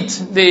wheat,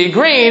 the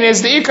grain,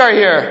 is the Ikar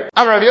here.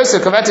 Amar Rav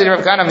Yosef Kavati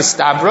Rav Kana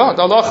Mistabro.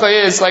 The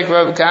halacha is like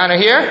Rav Kana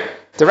here.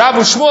 The Rav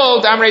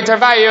Shmuel Damrei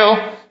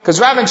Tarvayu. Because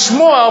Rav and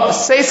Shmuel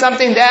say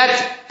something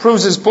that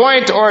proves his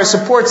point or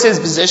supports his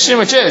position,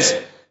 which is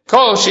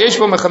Kol Sheish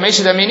Bo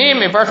Mechameshet Aminim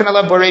Mevarkan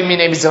Alav Borei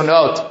Minei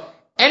Mizonot.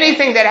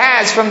 Anything that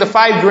has from the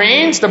 5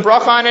 grains, the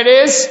bracha on it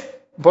is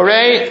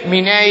Borei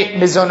Minei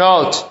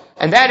Mizonot.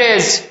 And that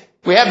is,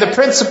 we have the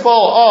principle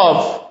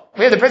of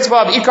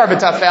Ikar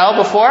B'Tafel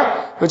before,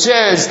 which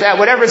is that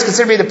whatever is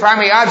considered to be the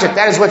primary object,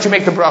 that is what you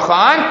make the bracha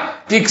on.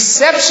 The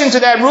exception to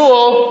that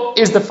rule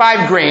is the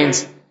 5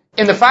 grains.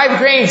 In the 5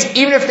 grains,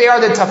 even if they are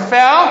the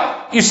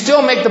tafel, you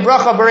still make the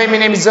bracha Borei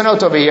Minei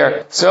Mizonot over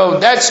here. So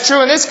that's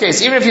true in this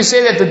case. Even if you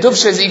say that the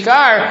dufsha is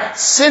ikar,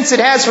 since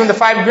it has from the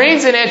 5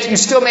 grains in it, you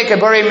still make a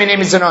Borei Minei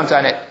Mizonot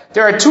on it.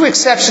 There are 2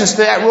 exceptions to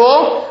that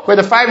rule, where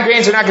the 5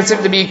 grains are not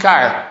considered to be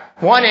ikar.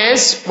 One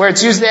is where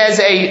it's used as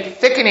a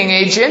thickening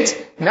agent,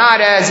 not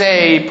as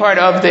a part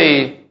of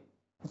the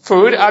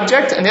food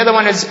object. And the other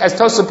one is, as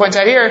Tosfos points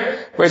out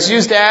here, where it's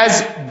used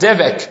as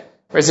devek,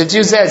 where it's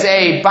used as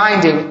a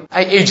binding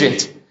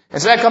agent.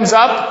 And so that comes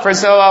up,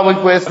 first of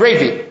all, with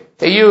gravy.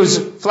 They use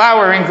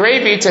flour in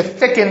gravy to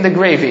thicken the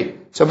gravy.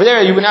 So over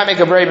there, you would not make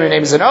a Borei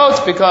Minei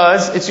Mizonot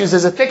because it's used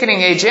as a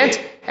thickening agent,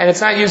 and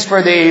it's not used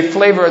for the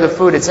flavor of the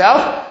food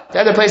itself. The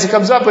other place it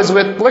comes up is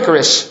with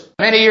licorice.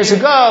 Many years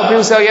ago,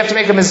 people said you have to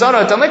make a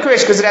mizonot on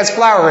licorice because it has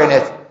flour in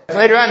it.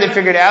 Later on, they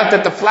figured out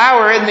that the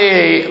flour in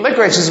the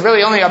licorice is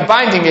really only a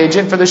binding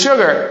agent for the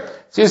sugar.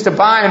 It's used to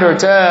bind or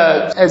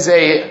as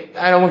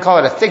I don't want to call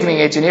it a thickening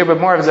agent here,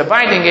 but more as a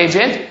binding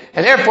agent.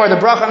 And therefore, the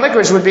bracha on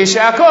licorice would be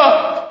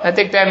she'akol. I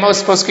think that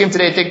most poskim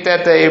today think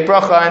that the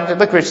bracha on the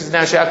licorice is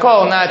now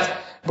she'akol, not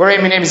Borei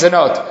Minei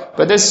Mizonot.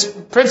 But this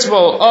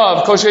principle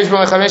of Kol Sheish Bo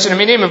Mechameshet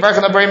Aminim and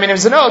Varkan Alav Borei Minei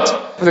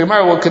Mizonot, the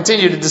Gemara will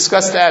continue to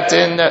discuss that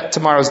in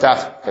tomorrow's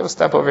daf. Okay, we'll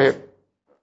stop over here.